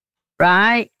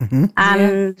 right? Mm-hmm.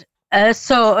 And her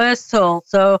soul.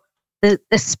 So the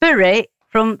spirit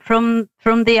from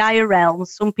the higher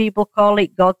realms. Some people call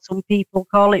it God. Some people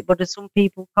call it Buddha.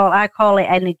 I call it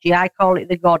energy. I call it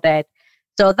the Godhead.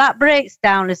 So that breaks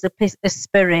down as a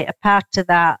spirit, a part of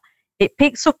that. It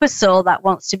picks up a soul that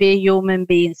wants to be a human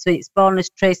being. So it's born as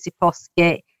Tracy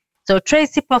Poskett. So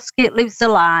Tracy Poskett lives a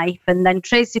life, and then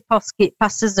Tracy Poskett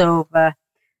passes over.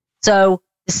 So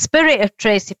the spirit of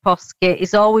Tracy Poskett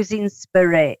is always in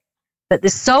spirit, but the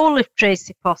soul of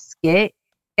Tracy Poskett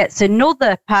gets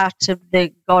another part of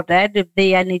the Godhead, of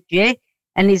the energy,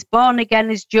 and is born again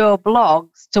as Joe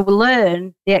Bloggs to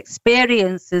learn the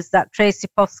experiences that Tracy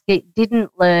Poskett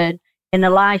didn't learn in a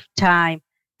lifetime.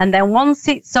 And then once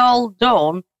it's all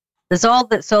done, there's all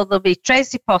that. So there'll be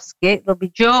Tracy Poskett, there'll be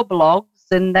Joe Bloggs,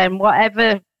 and then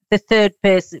whatever the third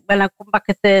person, when I come back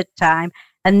a third time.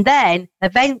 And then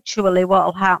eventually what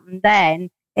will happen then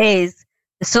is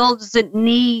the soul doesn't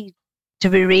need to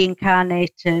be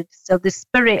reincarnated. So the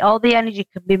spirit, all the energy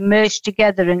can be merged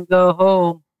together and go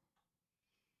home.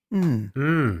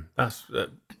 That's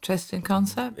Interesting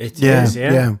concept. it is.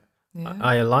 Yeah.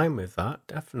 I align with that,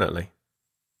 definitely.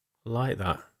 I like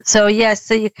that. So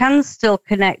so you can still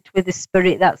connect with the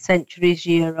spirit that's centuries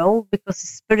year old, because the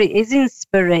spirit is in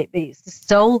spirit, but it's the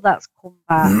soul that's come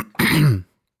back.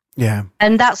 Yeah.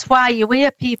 And that's why you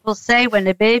hear people say when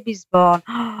a baby's born,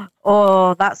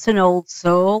 oh, that's an old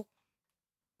soul.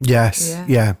 Yes.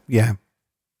 Yeah.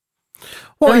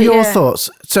 What are your thoughts?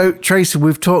 So, Tracy,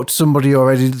 we've talked to somebody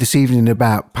already this evening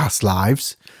about past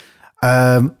lives.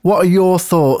 What are your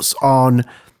thoughts on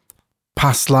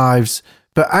past lives,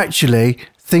 but actually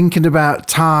thinking about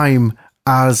time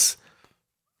as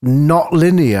not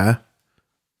linear,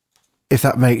 if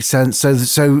that makes sense.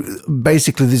 So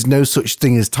basically, there's no such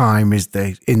thing as time, is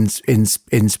there? In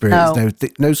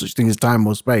spirit, no such thing as time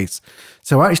or space.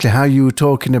 So actually, how you were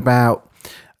talking about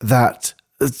that,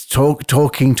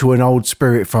 talking to an old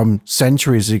spirit from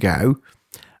centuries ago,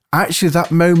 actually, that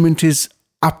moment is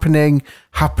happening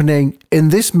in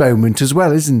this moment as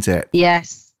well, isn't it?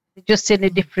 Yes, just in a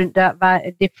different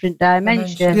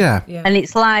dimension. Yeah. And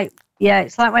it's like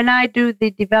when I do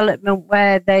the development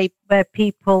where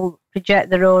people project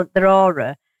their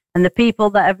aura, and the people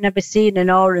that have never seen an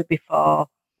aura before,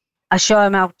 I show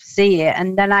them how to see it,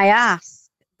 and then I ask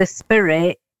the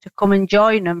spirit to come and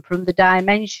join them from the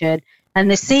dimension, and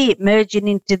they see it merging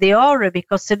into the aura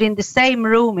because they're in the same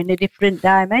room in a different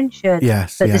dimension.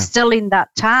 Yes, but they're still in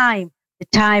that time, the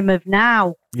time of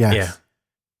now. Yes.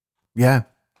 Yeah.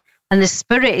 And the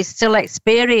spirit is still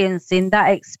experiencing that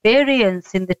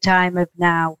experience in the time of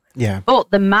now. Yeah.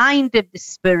 But the mind of the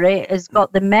spirit has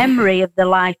got the memory of the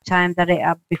lifetime that it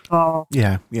had before.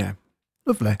 Yeah. Yeah.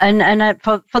 Lovely. And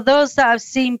for those that have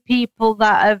seen people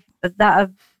that are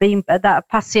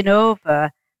passing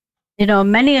over, you know,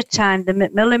 many a time the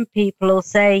Macmillan people will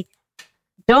say,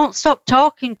 "Don't stop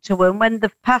talking to them when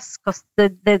they've passed, because their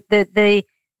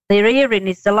hearing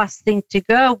is the last thing to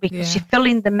go, because you're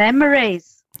filling the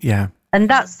memories." Yeah. And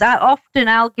that's that. Often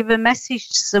I'll give a message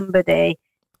to somebody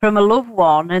from a loved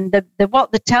one, and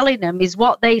what they're telling them is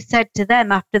what they said to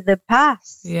them after they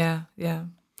passed. Yeah.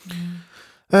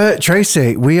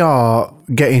 Tracy, we are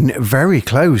getting very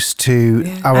close to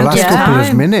our last couple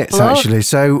of minutes, actually.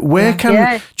 So where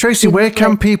can Tracy? Where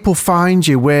can people find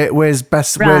you? Where's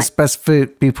best for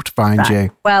people to find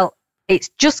you? Well, it's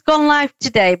just gone live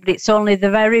today, but it's only the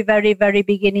very, very, very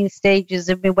beginning stages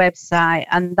of my website,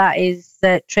 and that is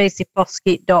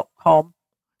tracyposkett.com.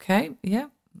 Okay. Yeah.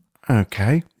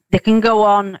 Okay. They can go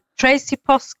on Tracy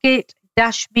Poskett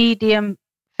 -medium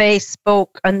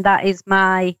Facebook, and that is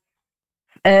my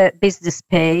business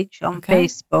page on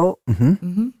Facebook.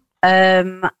 Mm-hmm.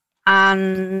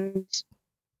 And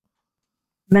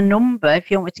my number,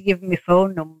 if you want me to give me my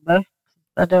phone number,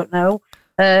 I don't know.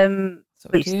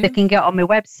 Which they can get on my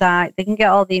website. They can get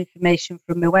all the information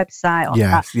from my website on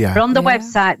that. Yeah. But on the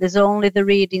website, there's only the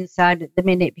reading side at the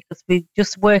minute, because we're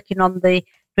just working on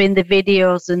doing the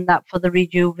videos and that for the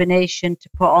rejuvenation to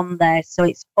put on there. So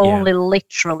it's only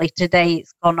literally today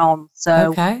it's gone on.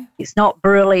 So it's not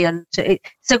brilliant.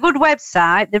 It's a good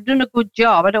website. They've done a good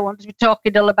job. I don't want to be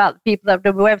talking all about the people that have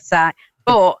done the website,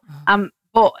 but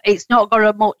it's not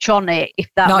got much on it, if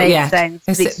that makes sense.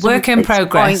 It's work in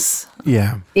progress.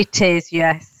 Yeah. It is,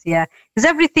 yes, yeah. Because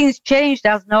everything's changed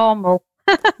as normal.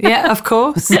 Yeah, of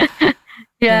course.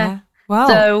 Yeah. Well,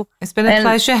 so, it's been a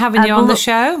pleasure having you on the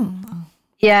show.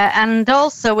 Yeah, and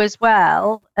also as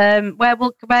well, where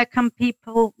can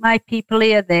my people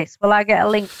hear this? Will I get a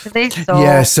link to this? Or,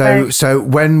 yeah. So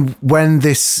when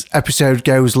this episode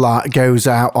goes out,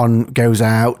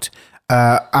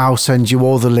 I'll send you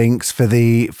all the links for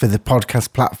the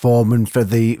podcast platform and for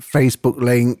the Facebook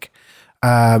link,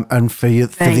 and for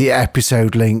the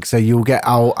episode link. So you'll get.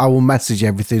 I will message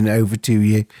everything over to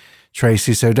you,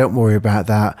 Tracy. So don't worry about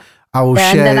that. I will share.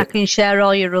 And then I can share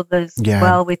all your others as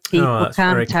well with people.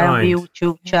 Can't I, on the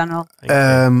YouTube channel?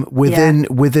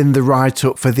 Within the write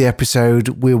up for the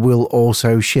episode, we will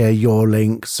also share your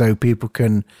link so people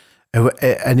can.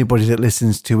 Anybody that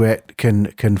listens to it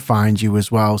can find you as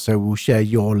well. So we'll share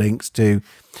your links to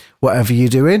whatever you're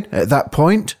doing at that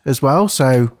point as well.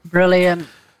 So brilliant.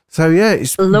 So yeah,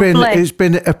 it's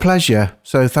been a pleasure.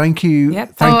 So thank you,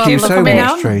 thank you so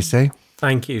much, Tracy.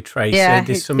 Thank you, Tracy. Yeah,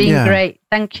 it's been great.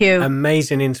 Thank you.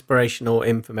 Amazing inspirational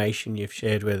information you've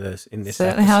shared with us in this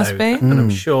Certainly episode. Has been. And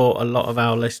I'm sure a lot of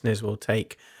our listeners will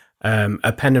take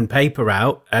a pen and paper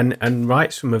out and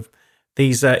write some of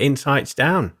these insights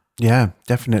down. Yeah,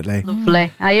 definitely.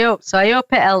 Lovely. I hope so. I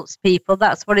hope it helps people.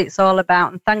 That's what it's all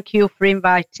about. And thank you for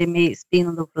inviting me. It's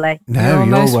been lovely. No, you're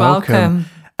most welcome.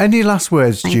 Any last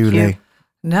words, Julie? You.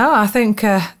 No, I think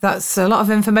that's a lot of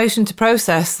information to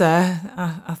process there.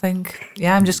 I think,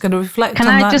 I'm just going to reflect on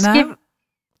that now.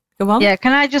 Go on. Yeah,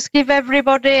 can I just give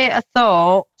everybody a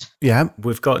thought? Yeah.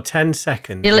 We've got 10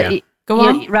 seconds. Go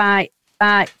on. Right.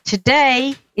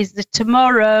 Today is the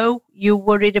tomorrow you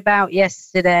worried about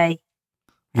yesterday.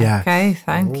 Yeah. Okay,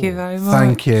 thank you very much.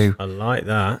 Thank you. I like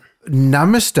that.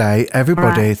 Namaste,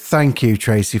 everybody. Right. Thank you,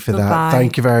 Tracy, for that.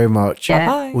 Thank you very much. Yeah.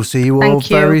 Bye. We'll see you all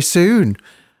very soon.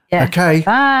 Yeah. Okay.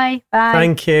 Bye. Bye.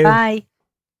 Thank you. Bye.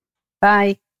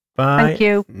 Bye. Bye. Thank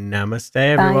you. Namaste,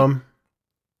 everyone.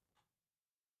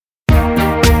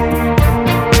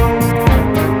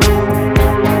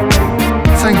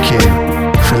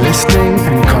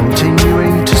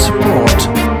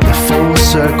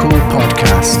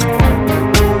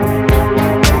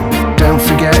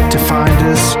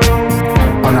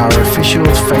 official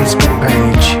Facebook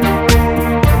page.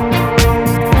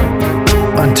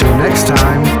 Until next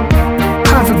time,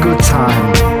 have a good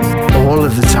time, all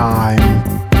of the time.